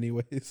me,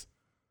 anyways.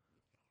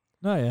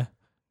 No, yeah.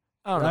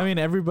 I don't know. I mean,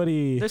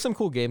 everybody. There's some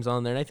cool games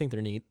on there, and I think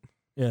they're neat.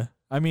 Yeah.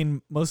 I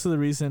mean, most of the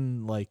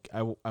reason, like,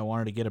 I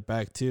wanted to get it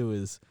back, too,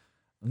 is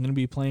I'm going to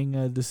be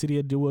playing the City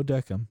of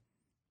Duodecum.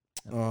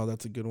 Oh,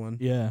 that's a good one.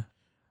 Yeah.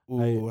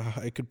 Ooh,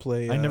 I could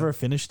play. I never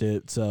finished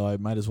it, so I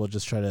might as well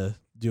just try to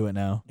do it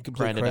now. You can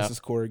play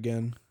Crisis Core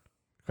again.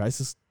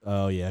 Crisis?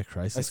 Oh, yeah,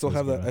 Crisis. I still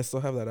have that. I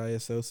still have that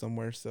ISO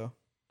somewhere, so.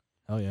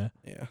 Oh, yeah.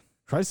 Yeah.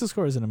 Crisis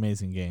Core is an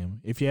amazing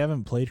game. If you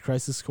haven't played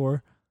Crisis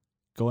Core,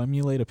 go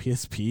emulate a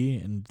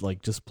PSP and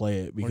like just play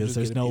it because just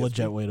there's get a no PSP.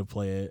 legit way to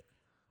play it.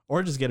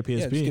 Or just get a PSP.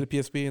 Yeah, just get a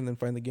PSP and then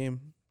find the game.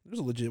 There's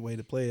a legit way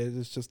to play it.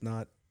 It's just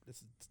not.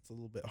 It's a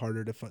little bit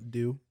harder to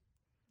do.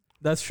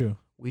 That's true.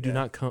 We do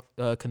not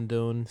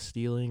condone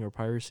stealing or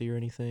piracy or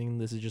anything.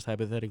 This is just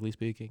hypothetically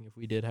speaking. If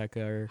we did hack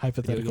our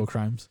Hypothetical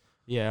crimes.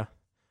 yeah,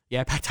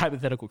 back to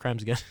hypothetical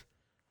crimes again.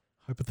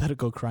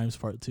 Hypothetical crimes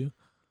part 2.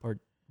 Part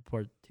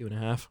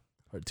 2.5.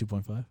 Part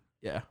 2.5.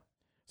 Yeah.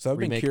 So I've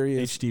been Remake.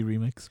 curious HD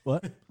remix.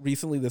 What?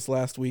 recently. This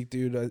last week,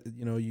 dude.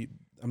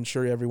 I'm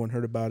sure everyone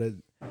heard about it.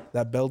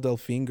 That Belle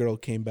Delphine girl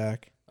came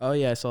back. Oh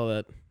yeah, I saw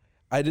that.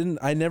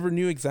 I never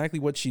knew exactly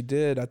what she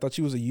did. I thought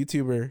she was a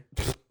YouTuber.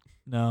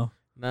 No.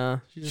 Nah,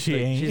 She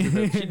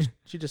ain't.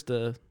 She just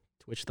a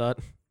Twitch thought.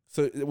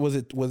 So was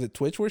it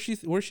Twitch where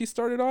she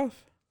started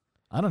off?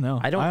 I don't know.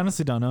 I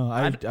honestly don't know.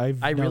 I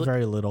know really-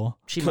 very little.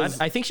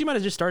 I think she might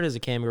have just started as a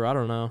cam girl. I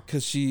don't know.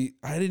 Because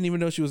I didn't even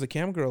know she was a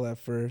cam girl at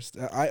first.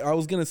 I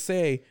was gonna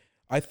say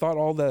I thought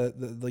all the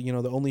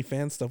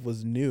OnlyFans stuff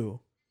was new.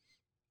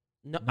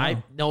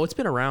 No, it's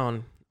been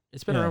around.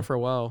 It's been around for a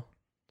while.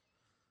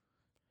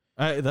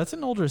 That's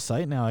an older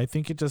site now. I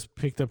think it just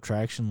picked up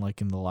traction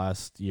like in the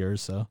last year or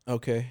so.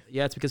 Okay.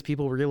 Yeah, it's because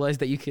people realized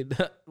that you could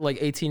like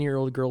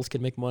 18-year-old girls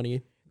can make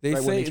money. They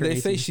right when say turn they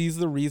say 18. she's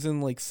the reason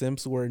like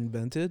simps were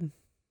invented.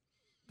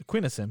 The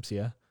Queen of Simps,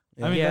 yeah.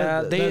 Yeah. I mean,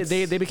 Yeah, that's-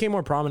 they became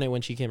more prominent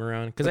when she came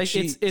around because But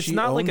it's she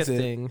not like a owns it.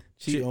 thing.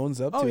 She owns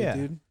up Oh, to yeah. it,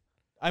 dude.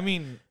 I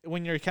mean,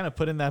 when you're kind of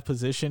put in that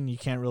position, you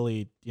can't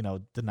really,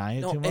 deny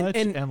it No, too and- much.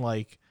 and- And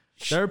like,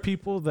 there are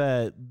people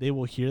that they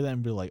will hear that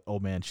and be like, "Oh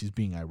man, she's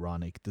being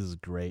ironic. This is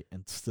great,"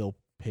 and still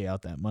pay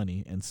out that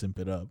money and simp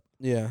it up.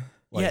 Yeah.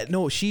 Yeah,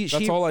 no, she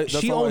that's all I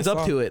owns up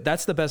saw. to it.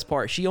 That's the best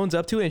part. She owns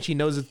up to it, and she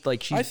knows it's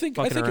like she's I think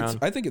fucking around.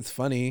 I think it's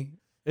funny.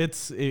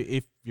 It's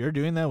if you're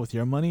doing that with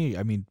your money,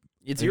 I mean,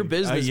 It's your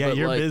business, yeah, but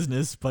your like,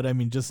 business. But I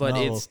mean,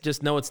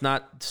 but know, it's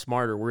not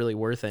smart or really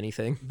worth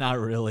anything. not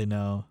really.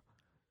 No,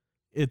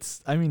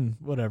 I mean,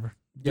 whatever.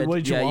 Yeah, Do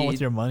what you yeah, want you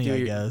with your money, do I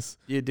your- guess.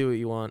 You do what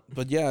you want.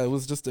 But yeah, it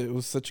was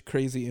such a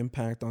crazy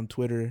impact on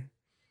Twitter.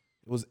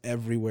 It was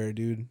everywhere,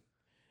 dude.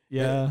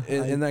 Yeah,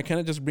 And that kind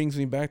of just brings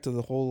me back to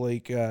the whole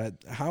like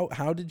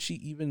how did she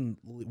even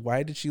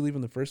why did she leave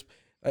in the first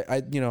I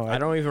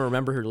don't even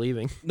remember her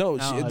leaving. no,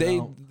 No, I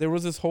don't. there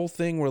was this whole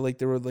thing where like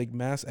they were like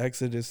mass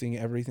exodusing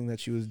everything that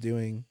she was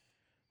doing.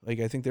 Like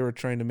I think they were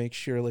trying to make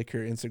sure like her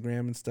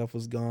Instagram and stuff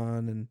was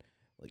gone and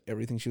like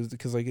everything she was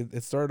because like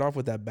it started off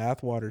with that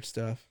bathwater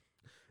stuff.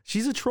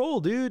 She's a troll,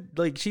 dude.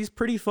 Like she's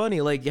pretty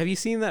funny. Like, have you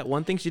seen that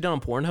one thing she did on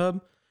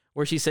Pornhub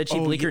where she said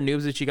she'd leak her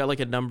noobs that she got like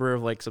a number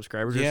of like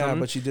subscribers or Yeah, something?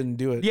 but she didn't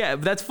do it. Yeah,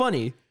 that's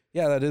funny.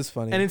 Yeah, that is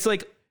funny. And it's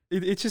like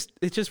it's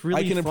just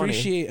really I can funny.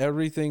 appreciate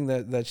everything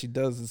that she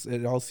does.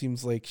 It all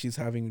seems like she's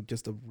having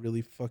just a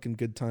really fucking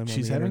good time.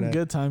 she's on the having internet. a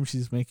good time.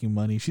 She's making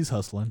money. She's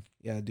hustling.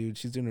 Yeah, dude,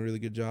 she's doing a really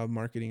good job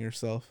marketing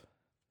herself.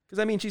 Because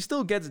I mean, she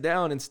still gets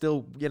down and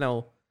still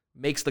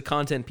makes the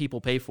content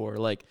people pay for.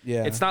 Like,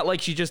 Yeah, it's not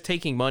like she's just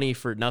taking money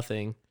for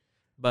nothing.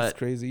 That's But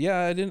crazy. Yeah,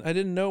 I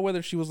didn't know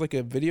whether she was like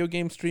a video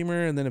game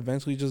streamer and then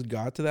eventually just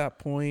got to that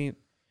point.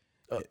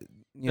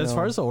 As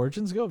far as the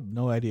origins go,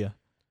 no idea.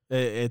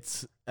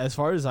 It's as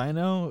far as I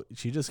know,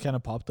 she just kind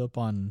of popped up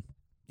on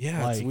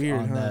it's weird,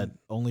 on huh? that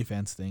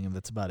OnlyFans thing, and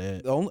that's about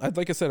it.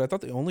 Like I said, I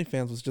thought the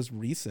OnlyFans was just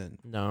recent.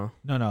 no,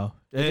 No,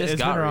 it just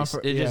it's got been around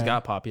it just yeah.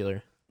 got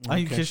popular.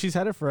 Because she's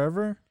had it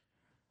forever,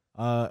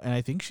 and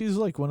I think she's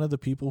like one of the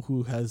people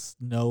who has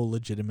no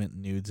legitimate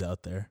nudes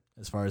out there,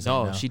 as far as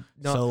I know.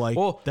 So like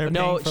they're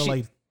paying for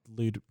like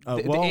lewd.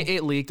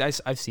 It leaked.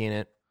 I've seen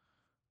it.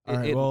 All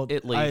right,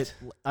 It leaked.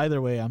 Either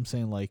way, I'm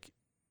saying like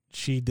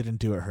she didn't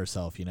do it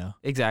herself.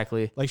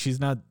 Exactly. Like she's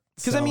not.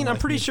 Because I mean, selling, I'm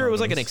like, pretty nude sure it was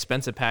like an photos.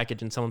 expensive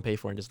package and someone paid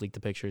for it and just leaked the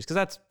pictures. Because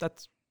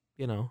that's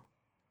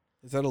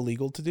Is that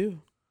illegal to do?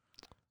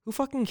 who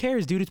fucking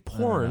cares, dude? It's don't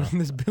porn. know.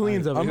 There's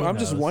billions of it. I'm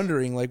just knows?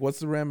 wondering, like, what's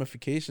the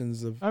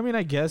ramifications of? I mean,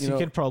 I guess you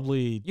could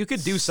probably You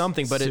could do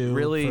something, but it sue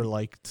really- for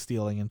like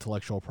stealing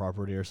intellectual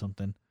property or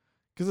something.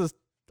 Because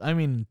I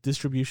mean,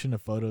 distribution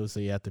of photos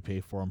that you have to pay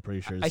for. I'm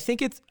pretty sure. I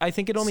think it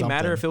only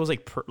matter something. if it was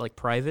like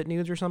private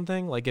nudes or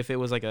something. Like if it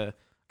was like a.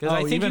 Because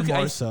I think even you,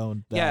 more I, so.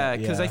 yeah,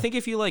 because I think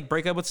if you like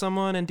break up with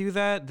someone and do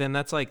that, then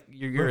that's like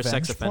you're a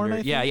sex Revenge porn, offender.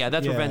 I think? Yeah,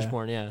 that's Yeah. revenge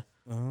porn. Yeah,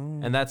 Oh,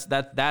 and that's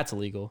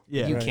illegal.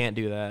 Yeah. you Right. can't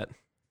do that.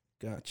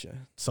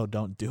 gotcha. so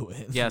don't do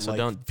it. Yeah, so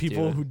don't do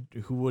People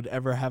it. who would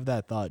ever have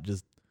that thought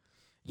just.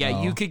 Yeah,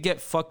 No. you could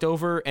get fucked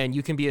over and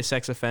you can be a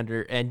sex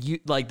offender, and you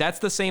like that's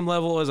the same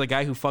level as a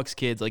guy who fucks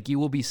kids. Like you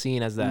will be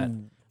seen as that.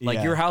 Like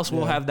Yeah, your house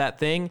will yeah. have that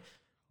thing.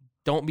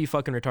 Don't be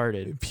fucking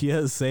retarded.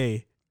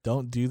 PSA.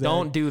 Don't do that.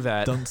 Don't do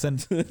that. Don't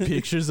send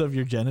pictures of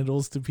your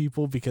genitals to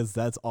people because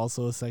that's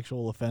also a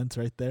sexual offense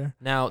right there.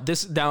 Now,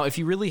 if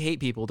you really hate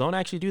people, don't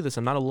actually do this.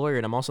 I'm not a lawyer,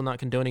 and I'm also not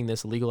condoning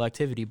this illegal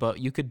activity. But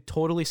you could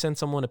totally send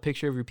someone a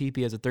picture of your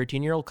pee-pee as a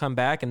 13-year-old, come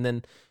back, and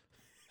then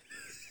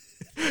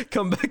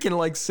come back in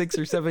like 6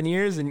 or 7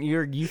 years, and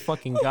you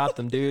fucking got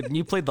them, dude. And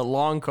you played the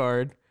long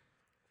card.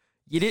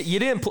 You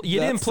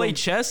didn't play some-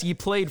 chess. You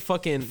played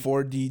fucking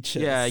 4D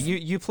chess. yeah.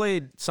 You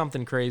played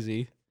something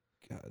crazy.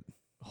 God.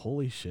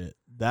 Holy shit.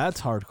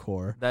 That's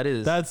hardcore. That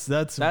is. That's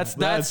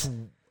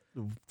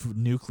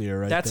nuclear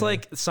right That's there.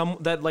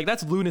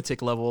 that's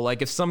lunatic level.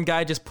 Like if some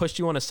guy just pushed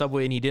you on a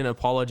subway and he didn't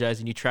apologize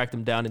and you tracked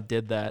him down and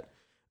did that,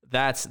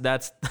 that's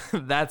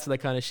the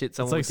kind of shit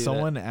someone It's like would do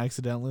someone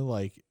accidentally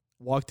like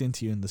walked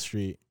into you in the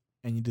street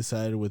and you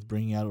decided with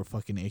bringing out a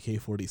fucking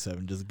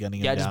AK-47 just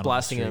gunning him down. Yeah, just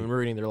blasting them them and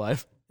ruining their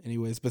life.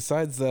 Anyways,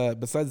 besides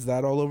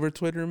that, all over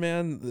Twitter,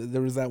 man,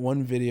 there was that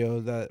one video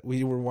that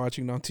we were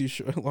watching not too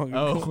long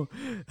ago.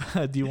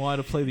 Oh, do you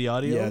want to play the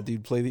audio? Yeah,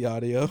 dude, play the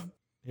audio.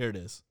 Here it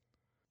is.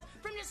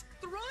 From just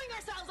throwing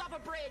ourselves off a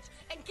bridge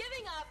and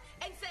giving up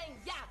and saying,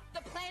 yeah,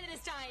 the planet is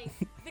dying.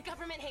 The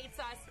government hates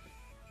us.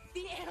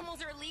 The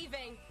animals are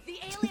leaving. The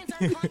aliens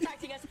are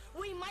contacting us.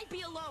 We might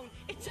be alone.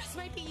 It just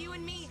might be you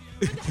and me.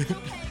 But that's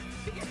okay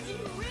because you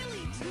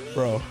really need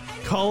Bro.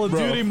 Call of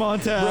Duty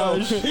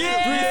montage.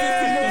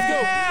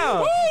 Yeah!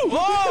 Woo!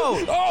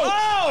 Whoa!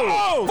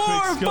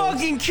 Oh! 4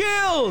 fucking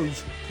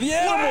kills! The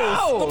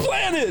animals! Wow! The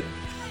planet!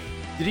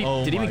 Did he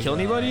Oh even my kill God.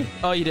 anybody?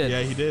 Oh, you did.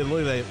 Yeah, he did.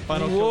 Look at that.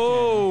 Final kill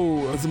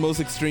Whoa. That's the most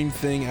extreme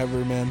thing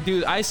ever, man.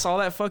 Dude, I saw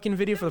that fucking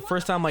video for the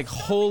first time. Like,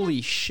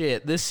 holy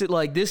shit! This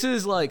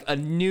is like a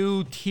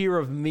new tier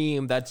of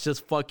meme that's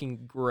just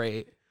fucking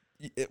great.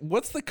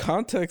 What's the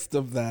context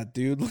of that,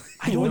 dude?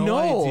 I don't No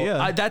know.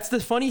 idea. That's the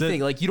funny thing.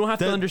 Like, you don't have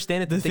to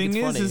understand it to The think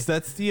thing it's funny. is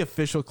that's the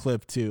official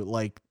clip too.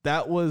 Like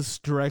that was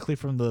directly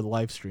from the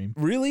live stream.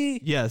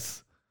 Really?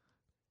 Yes.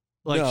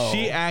 Like No.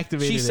 she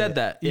activated She said it.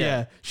 that,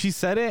 yeah. She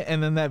said it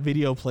and then that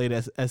video played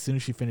as soon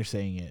as she finished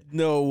saying it.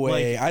 No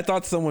way. Like- I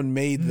thought someone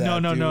made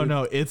that.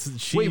 No. It's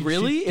she. Wait,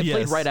 really? It played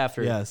yes, right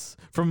after? Yes.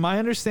 From my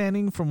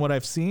understanding, from what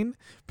I've seen,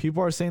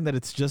 people are saying that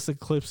it's just a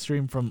clip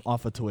stream from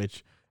off of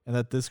Twitch, and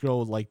that this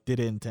girl like did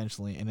it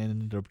intentionally, and it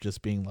ended up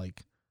just being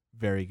like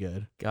very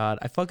good. God,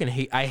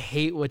 I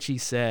hate what she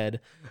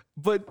said.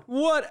 But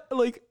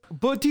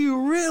but do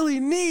you really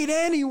need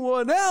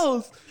anyone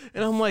else?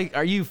 And I'm like,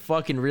 are you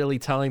fucking really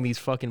telling these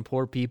fucking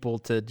poor people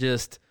to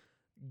just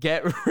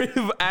get rid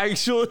of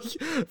actually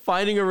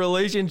finding a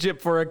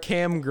relationship for a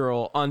cam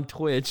girl on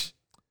Twitch?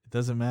 It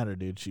doesn't matter,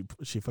 dude.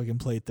 She fucking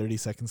played 30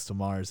 Seconds to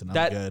Mars, and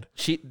I'm good.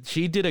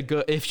 She did a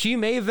good. If she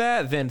made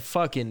that, then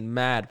fucking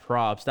mad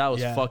props. That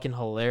was Yeah. fucking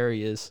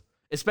hilarious.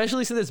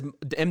 Especially since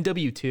it's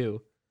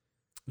MW2.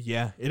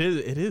 Yeah, it is.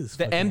 It is.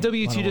 The fucking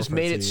MW2 Modern just Warfare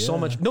made it 2, so yeah.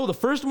 much. No, the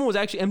first one was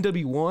actually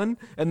MW1,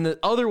 and the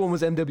other one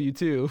was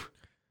MW2.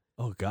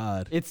 Oh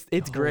God, It's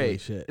Holy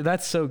great. shit.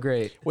 That's so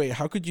great. Wait,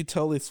 how could you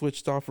tell they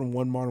switched off from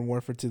one Modern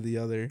Warfare to the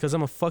other? Because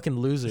I'm a fucking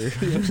loser.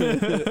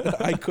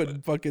 I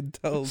couldn't fucking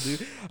tell,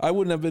 dude. I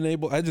wouldn't have been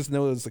able. I just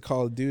know it was the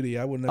Call of Duty.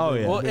 I wouldn't have. Oh,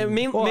 been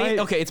yeah. Well, been-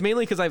 okay, it's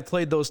mainly because I've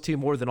played those two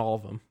more than all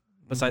of them,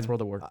 besides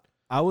World of War.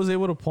 I was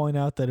able to point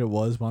out that it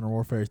was Modern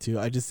Warfare 2.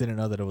 I just didn't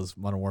know that it was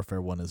Modern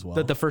Warfare 1 as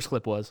well. The first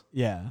clip was.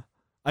 Yeah,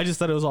 I just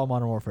thought it was all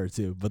Modern Warfare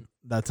 2, but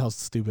that's how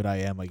stupid I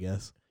am, I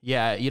guess.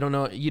 Yeah, you don't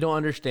know. You don't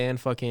understand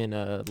fucking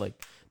like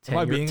Am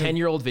I being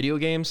 10-year-old video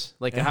games.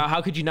 Like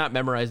how could you not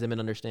memorize them and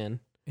understand?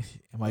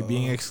 Am I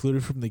being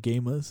excluded from the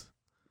Gamerz?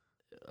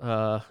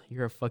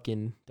 You're a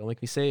fucking. Don't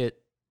make me say it.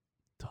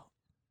 Don't.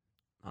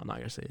 I'm not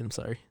gonna say it. I'm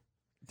sorry.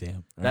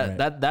 Damn.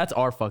 That's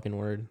our fucking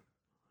word.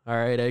 All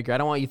right, Edgar. I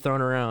don't want you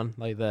thrown around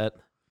like that.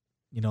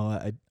 You know,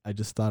 I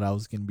just thought I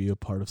was gonna be a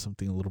part of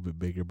something a little bit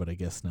bigger, but I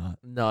guess not.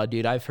 No,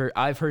 dude. I've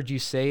heard you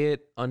say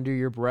it under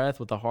your breath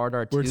with a hard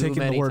R. We're taking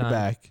the word times.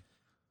 back.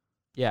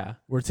 Yeah,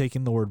 We're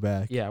taking the word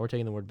back. yeah. We're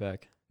taking the word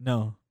back.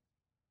 No,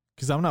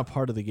 because I'm not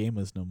part of the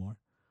Gamerz no more.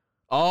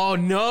 Oh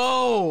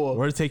no!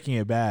 We're taking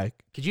it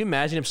back. Could you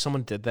imagine if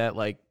someone did that,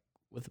 like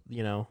with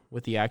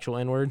the actual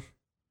N word?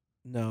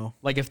 no.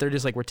 Like if they're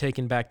just like, we're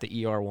taking back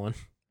the ER one.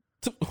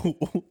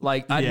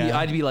 Like Yeah.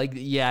 I'd be like,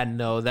 yeah,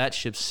 no, that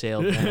ship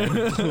sailed, man.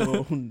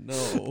 Oh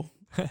no.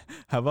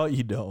 How about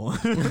you don't?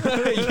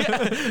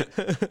 yeah.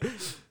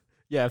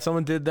 Yeah, if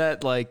someone did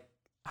that, like,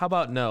 how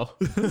about no?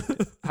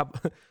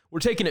 We're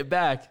taking it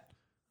back.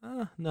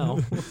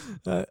 No.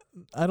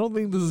 I don't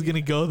think this is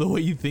gonna go the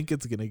way you think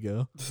it's gonna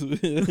go.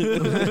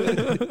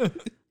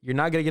 You're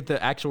not going to get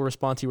the actual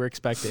response you were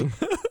expecting.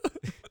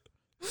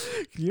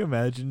 Can you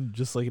imagine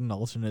just like an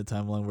alternate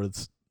timeline where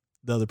it's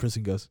the other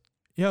person goes,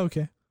 "Yeah,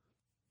 okay,"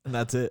 and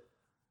that's it?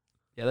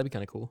 Yeah, that'd be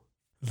kind of cool.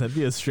 That'd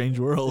be a strange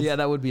world. Yeah,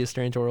 that would be a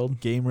strange world.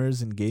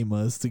 Gamers and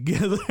Gamerz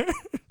together,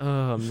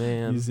 Oh,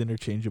 man. used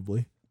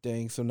interchangeably.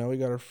 Dang. So now we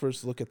got our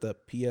first look at the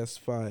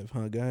PS5,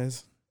 huh,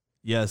 guys?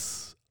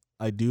 Yes,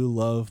 I do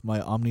love my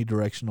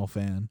omnidirectional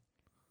fan.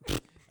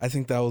 I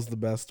think that was the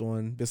best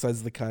one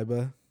besides the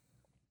Kaiba.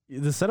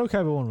 The Seto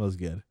Kaiba one was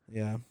good.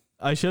 Yeah.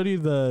 I showed you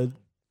the,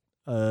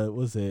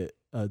 was it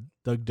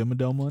Doug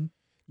Dimmadome one?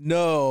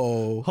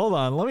 No. Hold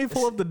on, let me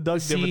pull up the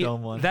Doug See,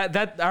 Dimmadome one. that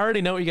I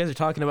already know what you guys are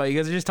talking about. You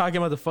guys are just talking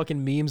about the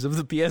fucking memes of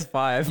the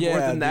PS5 more Yeah,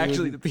 than dude.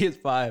 actually the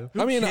PS5.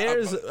 I mean,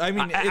 cares? I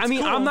mean, I it's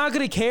mean, cool. I'm not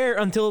gonna care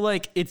until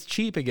like it's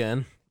cheap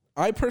again.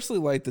 I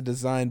personally like the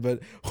design,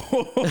 but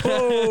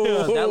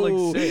That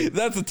looks sick.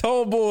 That's a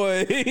tall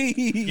boy.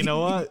 You know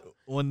what?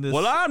 When this,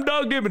 Well, I'm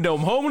Doug Dimmadome,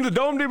 home of the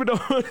Dome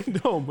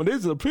Dimmadome Dome, but this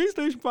is a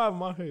PlayStation 5 in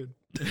my head.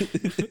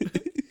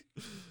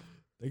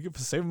 Thank you for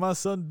saving my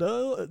son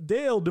Dale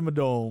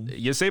Dimmadome.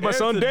 You saved my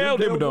son Dale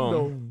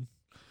Dimmadome.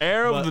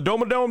 Heir of the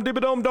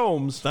Dome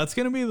Domes. That's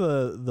gonna be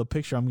the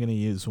picture I'm gonna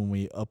use when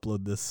we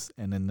upload this,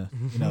 and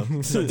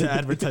then start to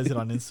advertise it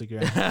on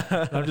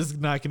Instagram. I'm just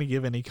not gonna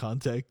give any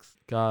context.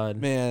 God,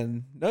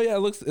 Man, no, yeah, it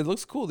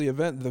looks cool. The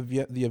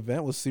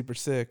event was super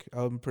sick.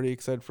 I'm pretty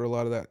excited for a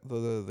lot of that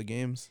the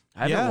games.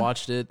 I haven't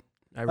watched it.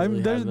 I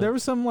really there were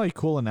some like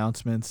cool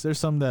announcements. There's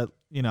some that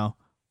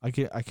I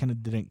kind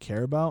of didn't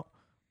care about,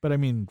 but I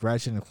mean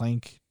Ratchet and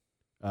Clank,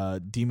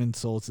 Demon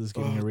Souls is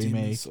getting a remake.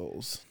 Demon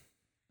Souls.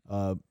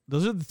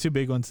 Those are the two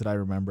big ones that I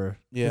remember.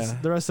 Yeah.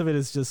 The rest of it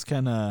is just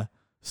kind of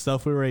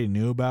stuff we already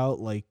knew about.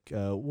 Like,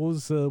 what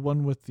was the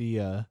one with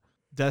the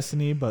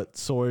Destiny, but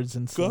swords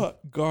and stuff?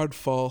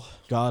 Godfall.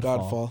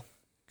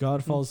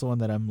 Godfall is the one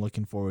that I'm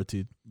looking forward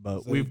to.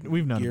 But we've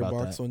known about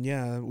that. Gearbox one.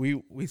 Yeah,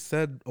 we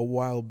said a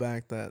while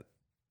back that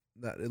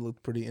it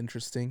looked pretty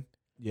interesting.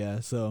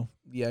 Yeah. So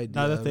The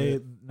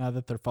idea now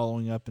that they're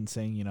following up and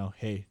saying,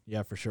 hey,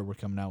 yeah, for sure we're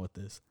coming out with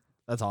this.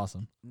 That's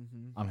awesome.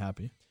 Mm-hmm. I'm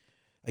happy.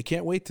 I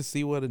can't wait to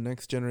see what a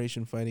next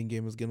generation fighting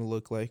game is going to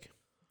look like.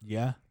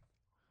 Yeah.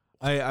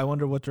 I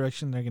wonder what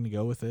direction they're going to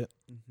go with it.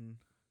 Mm-hmm.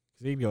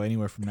 'Cause they can go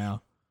anywhere from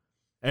now.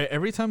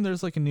 Every time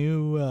there's like a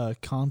new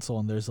console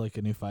and there's like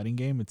a new fighting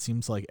game, it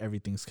seems like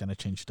everything's kind of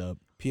changed up.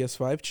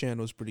 PS5 Chan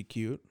was pretty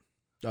cute.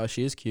 Oh,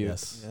 she is cute.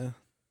 Yes. Yeah.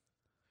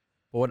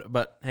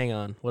 But hang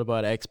on. What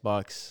about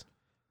Xbox?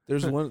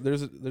 There's one.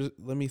 There's.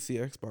 Let me see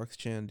Xbox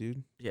Chan,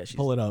 dude. Yeah, she's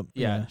Pull it up.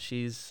 Yeah,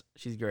 she's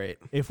great.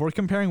 If we're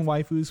comparing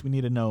waifus, we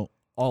need to know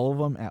all of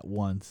them at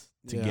once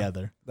Yeah.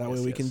 together. That way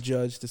we can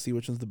judge to see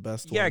which one's the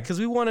best Yeah, one. because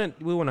we want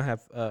to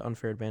have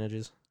unfair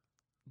advantages.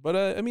 But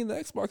I mean, the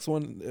Xbox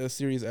One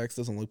Series X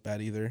doesn't look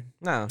bad either.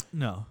 No.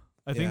 No.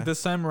 I Yeah. think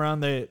this time around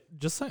they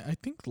just like I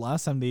think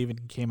last time they even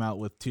came out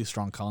with two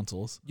strong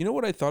consoles. You know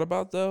what I thought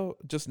about though,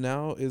 just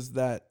now, is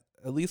that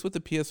at least with the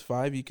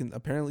PS5, you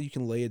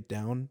can lay it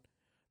down.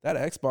 That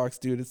Xbox,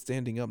 dude, it's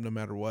standing up no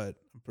matter what.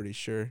 I'm pretty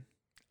sure.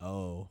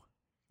 Oh.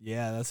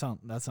 Yeah, that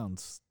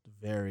sounds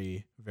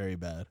very, very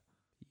bad.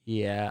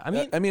 Yeah, I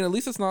mean, at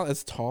least it's not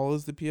as tall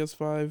as the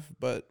PS5.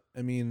 But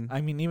I mean,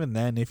 even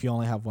then, if you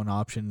only have one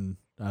option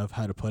of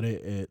how to put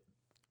it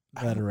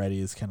that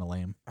already is kind of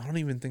lame. I don't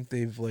even think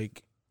they've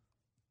like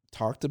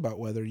talked about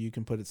whether you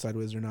can put it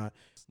sideways or not.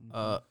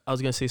 I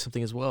was gonna say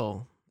something as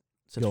well.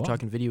 Since Go we're on.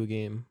 talking video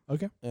game,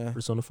 Okay. Yeah,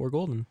 Persona 4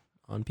 Golden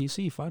on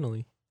PC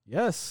finally.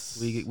 Yes.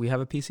 We have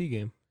a PC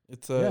game.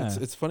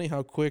 it's funny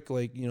how quick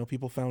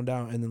people found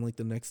out, and then like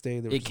the next day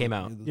It came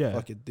out. Yeah.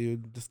 Fuck it,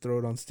 dude, just throw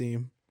it on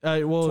Steam.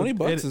 Well,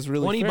 $20 is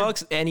really fair.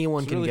 $20,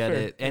 anyone It's can really get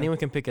fair. it. Anyone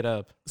can pick it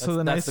up.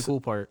 That's the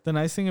cool part. The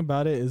nice thing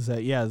about it is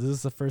that this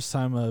is the first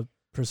time a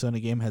Persona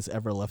game has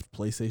ever left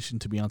PlayStation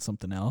to be on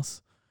something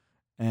else,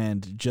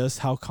 and just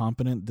how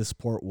competent this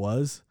port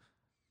was,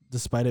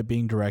 despite it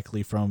being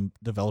directly from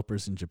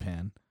developers in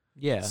Japan.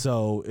 Yeah.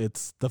 So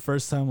it's the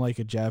first time like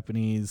a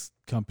Japanese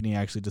company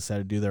actually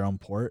decided to do their own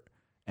port,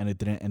 and it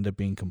didn't end up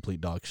being complete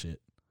dog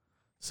shit.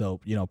 So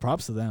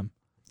props to them.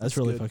 That's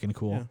really good. fucking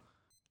cool. Yeah.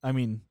 I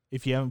mean,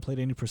 if you haven't played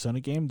any Persona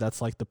game,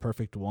 that's like the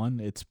perfect one.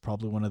 It's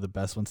probably one of the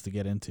best ones to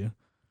get into.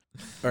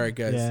 All right,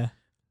 guys. Yeah.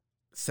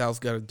 Sal's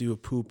got to do a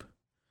poop,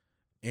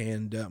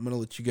 and I'm gonna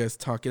let you guys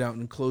talk it out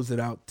and close it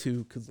out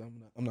too, because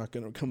I'm not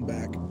gonna come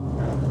back.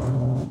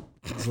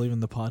 He's leaving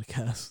the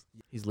podcast.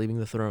 He's leaving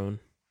the throne.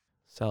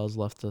 Sal's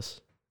left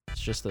us. It's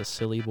just the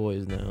silly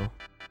boys now.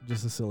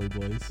 Just the silly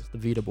boys. The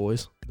Vita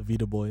boys. The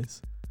Vita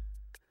boys.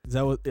 Is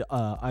that what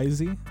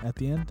IZ at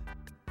the end?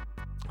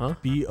 Huh?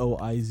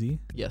 BOIZ.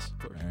 Yes, of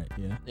course. All right,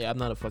 yeah. Yeah, I'm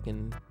not a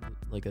fucking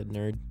like a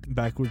nerd.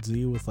 Backward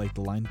Z with like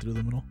the line through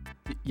the middle.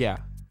 Yeah.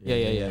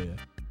 Yeah.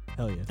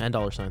 Hell yeah. And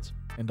dollar signs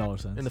And dollar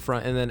signs. in the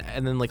front, and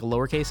then like a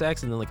lowercase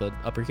x, and then like a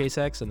uppercase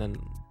x, and then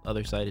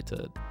other side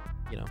to,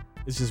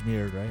 It's just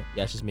mirrored, right?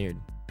 yeah, it's just mirrored.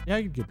 Yeah,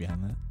 I could get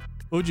behind that.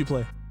 What would you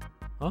play?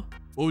 Huh?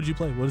 What would you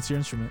play? What is your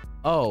instrument?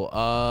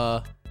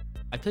 Oh,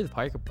 I'd play the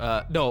pipe.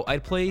 No,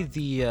 I'd play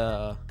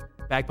the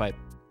bagpipe.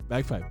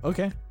 Bagpipe.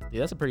 Okay. Yeah,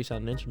 that's a pretty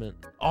sound instrument.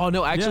 Oh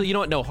no, actually, you know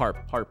what? No, harp,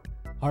 Harp.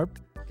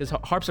 because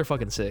harps are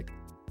fucking sick.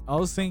 I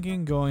was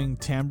thinking going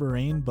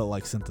tambourine, but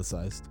like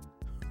synthesized.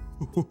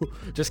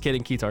 Just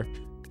kidding, keytar.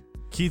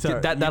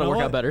 Keytar. That'll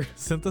work out better.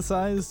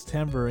 Synthesized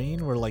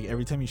tambourine, where like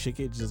every time you shake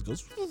it, it just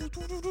goes.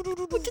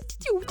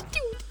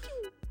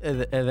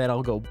 And then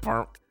I'll go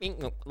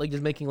like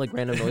just making like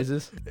random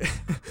noises.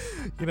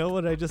 You know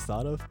what I just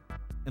thought of?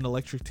 An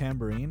electric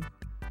tambourine,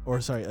 or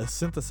sorry, a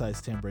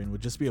synthesized tambourine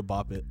would just be a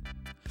bop it.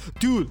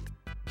 Dude,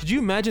 could you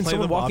imagine Play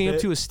someone the walking bop up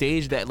it. to a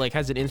stage that like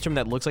has an instrument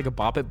that looks like a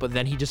bop it, but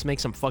then he just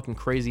makes some fucking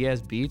crazy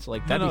ass beats?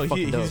 Like that'd be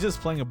fucking dope. he's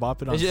just playing a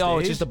bop it on Is it- stage. oh,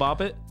 it's just a bop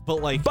it.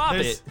 But like Bop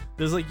there's, it.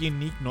 there's like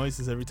unique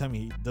noises every time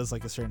he does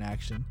like a certain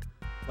action.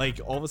 Like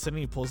all of a sudden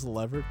he pulls the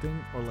lever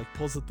thing or like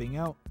pulls the thing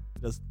out.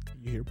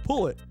 You hear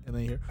pull it, and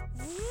then you hear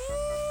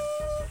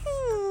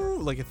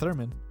like a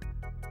theremin.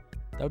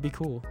 That would be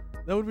cool.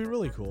 That would be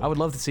really cool. I would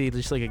love to see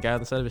just like a guy on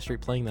the side of the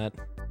street playing that.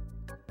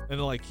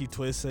 And like he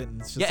twists it,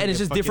 and it's just Yeah, and it's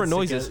just different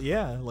noises.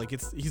 Yeah, like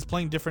he's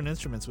playing different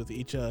instruments with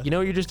each. You know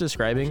what you're just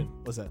describing?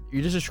 What's that?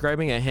 You're just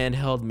describing a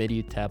handheld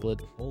MIDI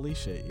tablet. Holy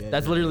shit! Yeah,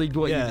 That's literally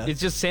what. Yeah. It's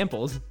just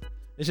samples.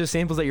 It's just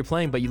samples that you're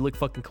playing, but you look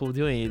fucking cool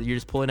doing it. You're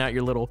just pulling out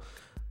your little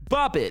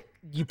bop it.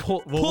 You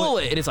pull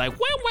it, and it's like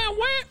wah wah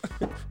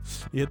wah.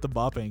 You hit the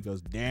bop and it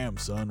goes, "Damn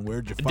son,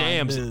 where'd you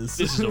find this?"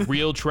 This is a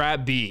real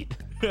trap beat.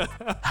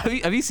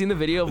 have you seen the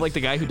video of like the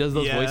guy who does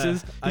those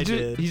voices? I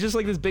did. He's just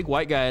like this big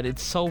white guy, and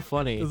it's so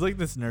funny. It's like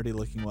this nerdy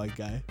looking white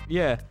guy.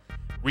 Yeah.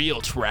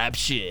 Real trap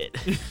shit.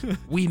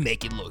 We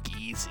make it look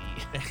easy.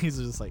 And he's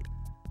just like,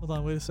 hold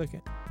on, wait a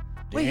second.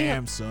 Wait,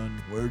 Damn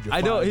son, where'd you I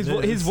find know this?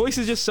 his voice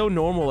is just so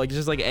normal, like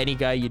just like any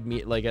guy you'd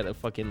meet like at a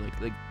fucking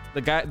like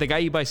the guy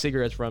you buy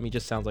cigarettes from. He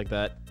just sounds like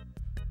that.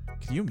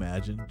 Can you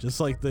imagine? Just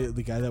like the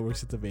guy that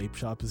works at the vape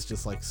shop is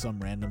just like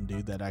some random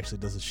dude that actually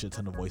does a shit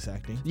ton of voice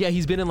acting. Yeah,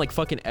 he's been in like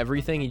fucking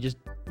everything. He's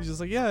just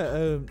like,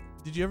 yeah.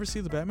 Did you ever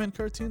see the Batman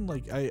cartoon?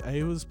 Like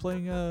I was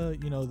playing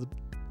the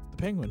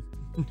Penguin.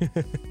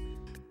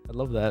 I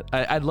love that.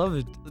 I love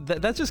it.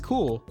 That's just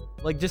cool.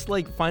 Like just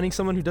like finding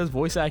someone who does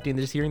voice acting and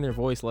just hearing their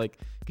voice. Like,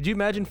 could you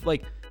imagine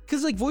like,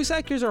 because like voice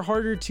actors are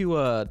harder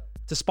to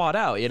spot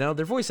out. You know,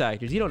 they're voice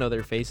actors. You don't know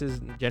their faces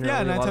generally.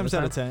 Yeah, 9 a lot times of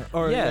out of the time. 10.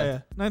 Or Yeah.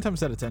 9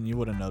 times out of 10, you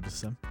wouldn't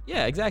notice them.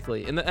 Yeah,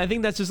 exactly. And I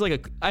think that's just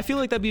like I feel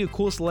like that'd be a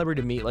cool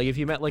celebrity to meet. Like if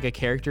you met like a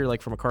character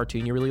like from a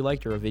cartoon you really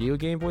liked or a video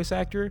game voice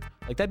actor,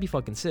 like that'd be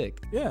fucking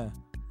sick. Yeah.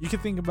 You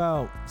could think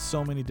about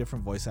so many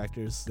different voice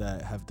actors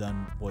that have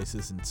done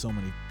voices in so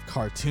many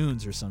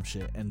cartoons or some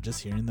shit, and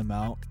just hearing them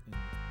out in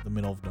the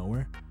middle of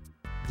nowhere.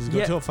 Just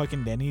go to a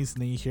fucking Denny's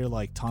and then you hear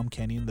like Tom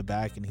Kenny in the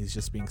back and he's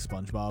just being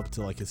SpongeBob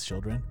to like his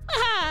children.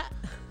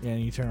 Yeah,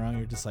 and you turn around,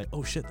 you're just like,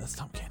 oh shit, that's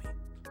Tom Kenny.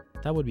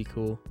 That would be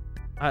cool.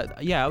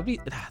 Yeah, it would be.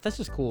 That's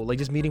just cool. Like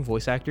just meeting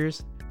voice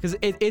actors, because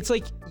it's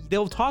like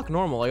they'll talk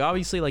normal. Like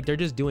obviously, like they're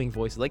just doing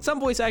voices. Like some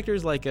voice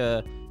actors, like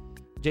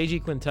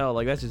JG Quintel,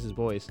 like that's just his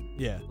voice.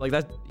 Yeah. Like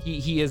that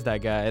he is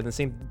that guy, and the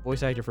same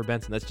voice actor for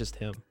Benson. That's just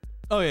him.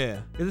 Oh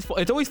yeah.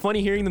 It's always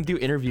funny hearing them do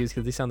interviews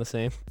because they sound the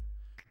same.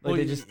 Like well,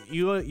 they just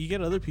you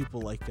get other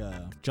people like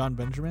John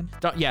Benjamin.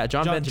 John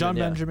Benjamin. John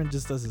Benjamin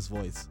just does his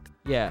voice.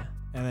 Yeah.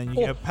 And then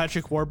you get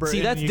Patrick Warburton.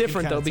 See, that's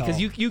different though, because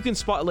tell. you can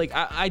spot, like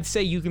I'd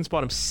say you can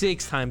spot him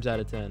 6 times out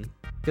of 10.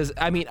 Because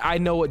I mean I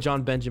know what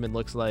John Benjamin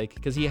looks like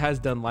because he has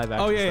done live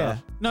action. Oh yeah,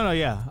 stuff. yeah. No,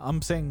 yeah.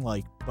 I'm saying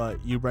like,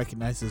 but you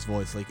recognize his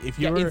voice. Like if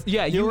you were,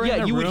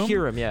 you would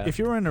hear him. Yeah. If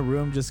you were in a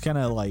room just kind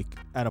of like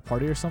at a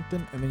party or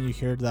something, and then you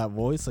heard that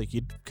voice, like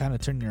you'd kind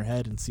of turn your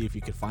head and see if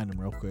you could find him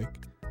real quick.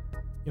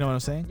 You know what I'm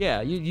saying?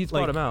 Yeah, you'd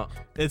spot him out.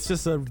 It's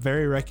just a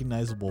very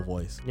recognizable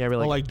voice. Yeah,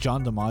 really. Or like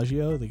John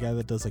DiMaggio, the guy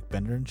that does like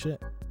Bender and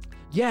shit.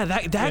 Yeah,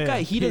 that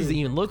guy, he doesn't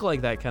even look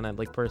like that kind of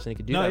like person. He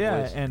could do that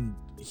voice. And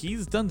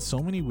he's done so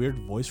many weird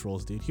voice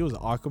roles, dude. He was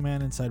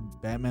Aquaman inside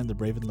Batman the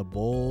Brave and the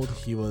Bold.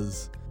 He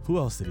was, who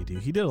else did he do?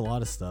 He did a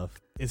lot of stuff.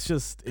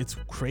 It's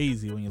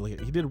crazy when you look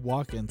at it. He did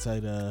Waka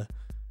inside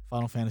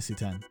Final Fantasy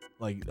X,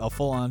 like a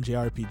full-on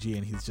JRPG,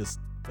 and he's just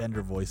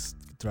Bender voice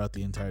throughout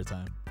the entire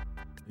time.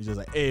 He's just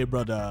like, hey,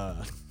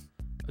 brother.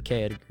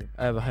 Okay, Edgar,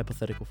 I have a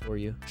hypothetical for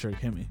you. Sure,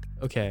 hit me.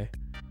 Okay.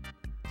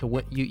 To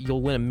win,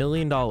 you'll win $1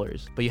 million,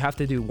 but you have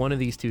to do one of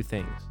these 2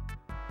 things.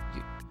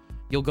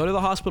 You'll go to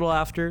the hospital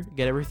after,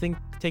 get everything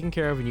taken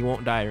care of, and you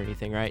won't die or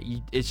anything, right?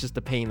 It's just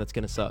the pain that's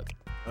going to suck.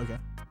 Okay.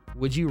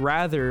 Would you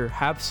rather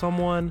have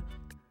someone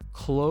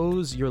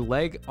close your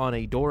leg on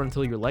a door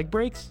until your leg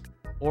breaks?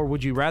 Or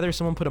would you rather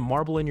someone put a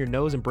marble in your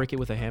nose and break it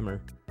with a hammer?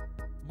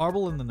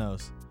 Marble in the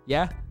nose.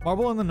 Yeah?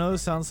 Marble in the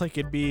nose sounds like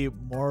it'd be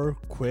more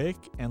quick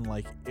and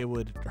like it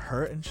would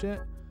hurt and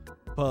shit.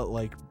 But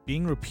like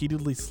being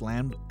repeatedly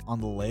slammed on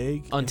the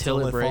leg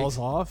until it falls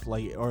off,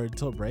 like, or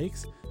until it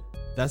breaks,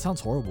 that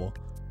sounds horrible.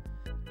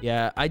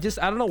 Yeah, I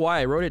don't know why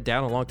I wrote it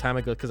down a long time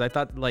ago because I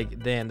thought like,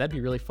 damn, that'd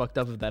be really fucked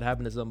up if that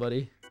happened to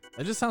somebody.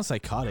 That just sounds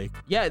psychotic.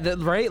 Yeah,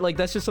 right? Like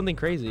that's just something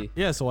crazy.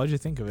 Yeah, so why'd you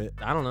think of it?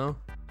 I don't know.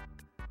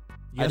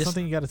 You got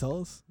something you got to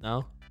tell us?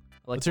 No.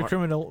 What's your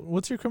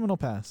criminal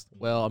past?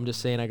 Well, I'm just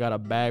saying I got a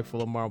bag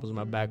full of marbles in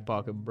my back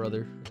pocket,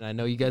 brother. And I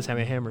know you guys have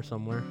a hammer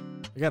somewhere.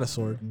 I got a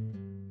sword.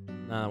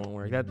 Nah, that won't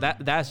work.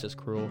 That's just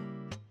cruel.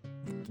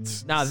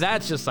 Nah,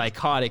 that's just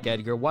psychotic,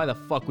 Edgar. Why the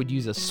fuck would you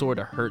use a sword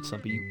to hurt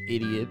somebody, you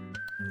idiot?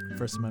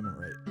 First Amendment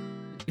right.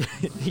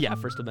 Yeah,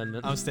 First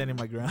Amendment. I'm standing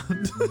my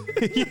ground.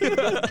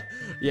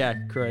 Yeah,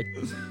 correct.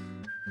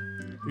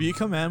 If you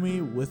come at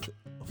me with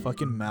a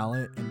fucking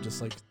mallet and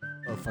just like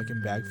a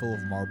fucking bag full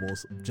of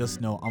marbles,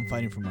 just know I'm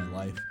fighting for my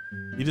life.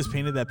 You just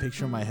painted that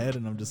picture in my head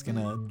and I'm just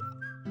gonna,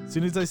 as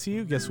soon as I see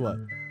you, guess what?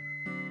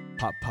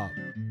 Pop,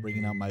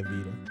 bringing out my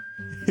Vita.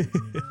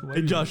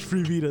 Hey Josh,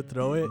 free Vita,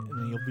 throw it, and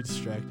then you'll be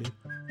distracted.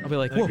 I'll be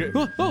like, I'll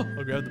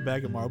whoa. grab the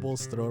bag of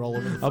marbles, throw it all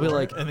over the floor. I'll be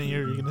like, and then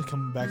you're gonna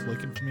come back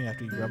looking for me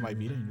after you grab my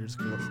Vita, and you're just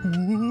gonna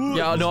go.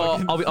 Yeah,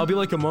 no, I'll be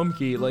like a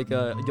monkey. Like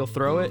you'll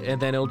throw it,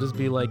 and then it'll just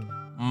be like,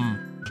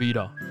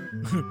 Vita,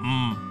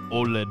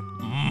 OLED,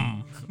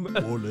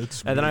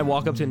 OLED. And then I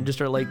walk up to it and just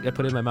start like, I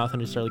put it in my mouth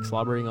and just start like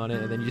slobbering on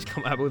it, and then you just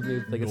come out with me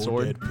with like a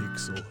sword.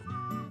 Pixel.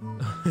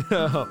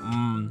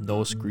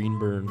 No screen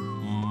burn.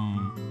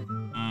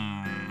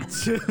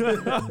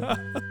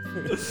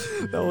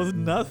 That was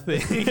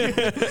nothing.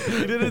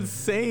 You didn't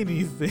say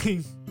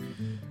anything.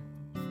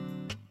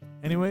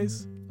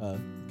 Anyways,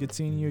 good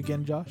seeing you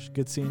again, Josh.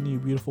 Good seeing you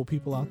beautiful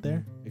people out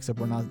there. Except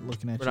we're not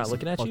looking at you. We're not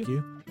looking at fuck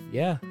you?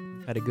 Yeah,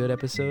 had a good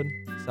episode.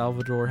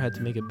 Salvador had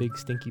to make a big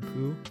stinky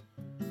poo.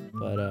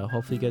 But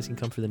hopefully you guys can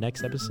come for the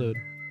next episode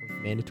of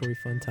Mandatory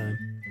Fun Time.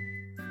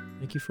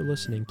 Thank you for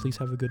listening. Please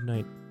have a good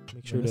night.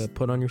 Make sure to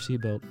put on your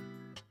seatbelt.